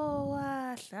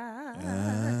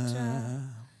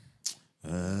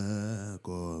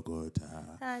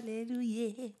 Golgotha.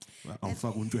 Hallelujah.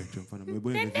 Awufaka untwethe mfana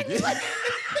uyibona le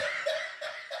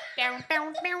Down,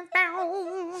 down, down,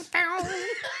 down, down.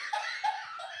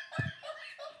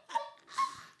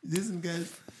 Listen,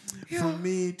 guys, from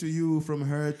me to you, from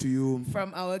her to you.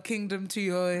 From our kingdom to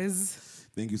yours.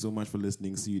 Thank you so much for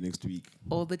listening. See you next week.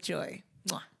 All the joy.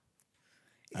 Mwah.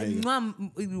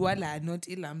 Wala not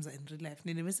ilamza in real life.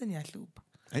 Nene bese niyahlupa.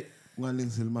 Hey,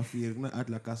 ungalengisela mafiri kuna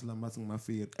athi la kasi lamathi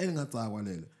ngimafiri. Engacakwa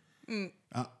lele.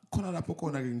 Khona lapho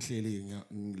khona ke ngihleli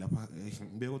lapha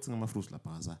ngibeka ukuthi ngamafruits lapha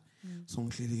ngaza. So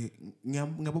ngihleli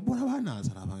ngiyabona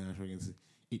abanaza lapha ngisho ngithi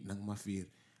nangimafiri.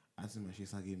 Athi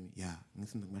mashisa kimi. Yeah,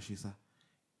 ngithi ngimashisa.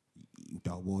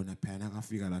 Utawubona phela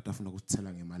akafika la afuna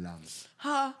ukusithela ngemalanga.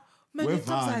 Ha, manje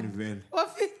wevani vele.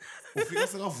 Ufika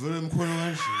sekavela emkhono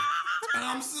kanje.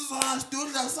 Ngamsizwa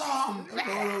sidudla sami.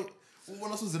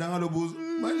 Ubona suzela ngalobuzo.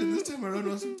 Manje this time around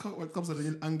what comes at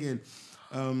the angel.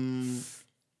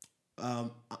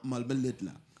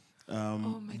 Malbeletla.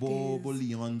 Bo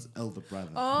Leon's elder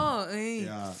brother. Oh, eh.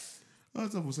 Yeah.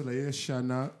 Azavusela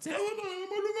yeshana.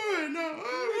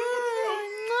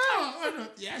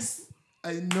 Yes.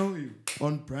 I know you.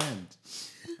 On brand.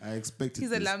 I expected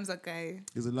He's a Lamza guy.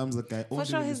 He's a Lamza guy. For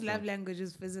sure his love language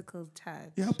is physical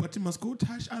touch. Yeah, but he must go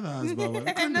touch others, Baba. You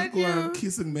can't go around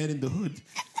kissing men in the hood.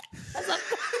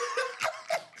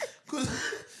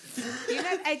 You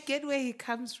know, I get where he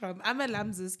comes from. I'm a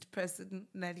Lamzist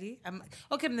personally. I'm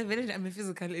in the village. I'm a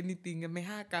physical anything. I'm a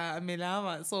haka. I'm a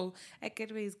lava. So I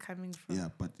get where he's coming from. Yeah,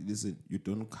 but listen, you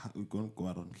don't go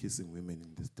around kissing women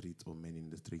in the streets or men in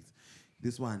the streets.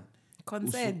 This one,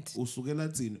 consent. Usukela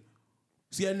tsini.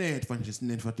 Siyanet manje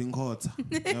sinetfa tinkhotha.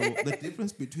 The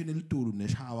difference between ilitulu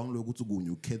neshawa ngilokuthi kunye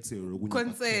ukhethe lokunye.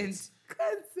 Consent.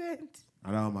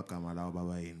 Alawa magama lawa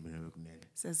baba yini mina bekunene.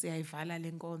 Sesiyayivala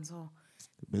lenkonzo.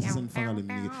 Don't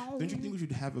you think we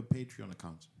should have a Patreon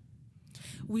account?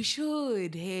 We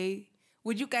should, hey.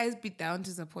 Would you guys be down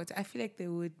to support? I feel like they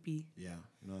would be. Yeah,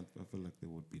 I feel like they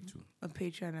would be too. A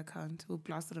Patreon account. We'll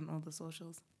blast it on all the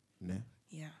socials. Ne?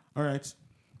 Yeah. All right.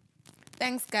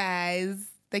 Thanks,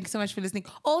 guys. Thank you so much for listening.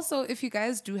 Also, if you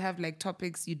guys do have like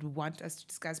topics you'd want us to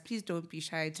discuss, please don't be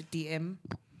shy to DM.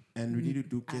 And we need to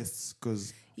do guests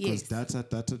because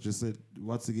data just said,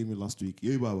 what's he gave me last week?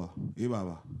 Hey Baba.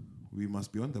 We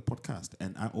must be on the podcast.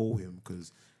 And I owe him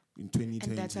because in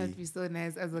 2020. And that would be so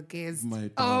nice as a guest. My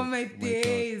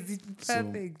days. It's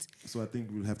perfect. So I think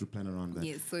we'll have to plan around that.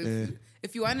 Yes. So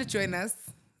if you want to join us,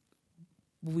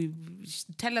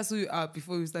 tell us who you are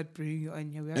before we start bringing you on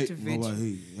here. We have to vet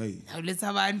you. Hey. Now let's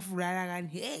have an furana.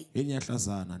 Hey.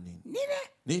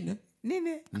 Nine.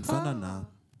 Mfana na.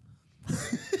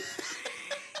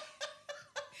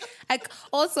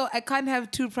 I can't have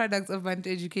two products of Bantu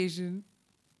education.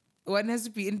 One has to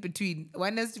be in between.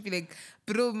 One has to be like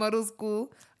bit of model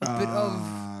school, a bit of.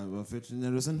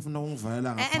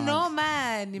 No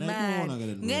man.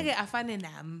 Ngeke afane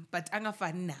nam, but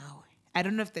angafani now. I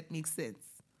don't know if that makes sense.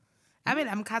 I mean,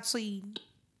 I'm Katsuin.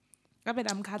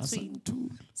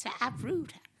 So I'm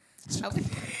rude.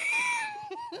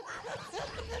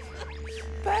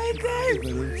 Bye,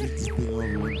 guys.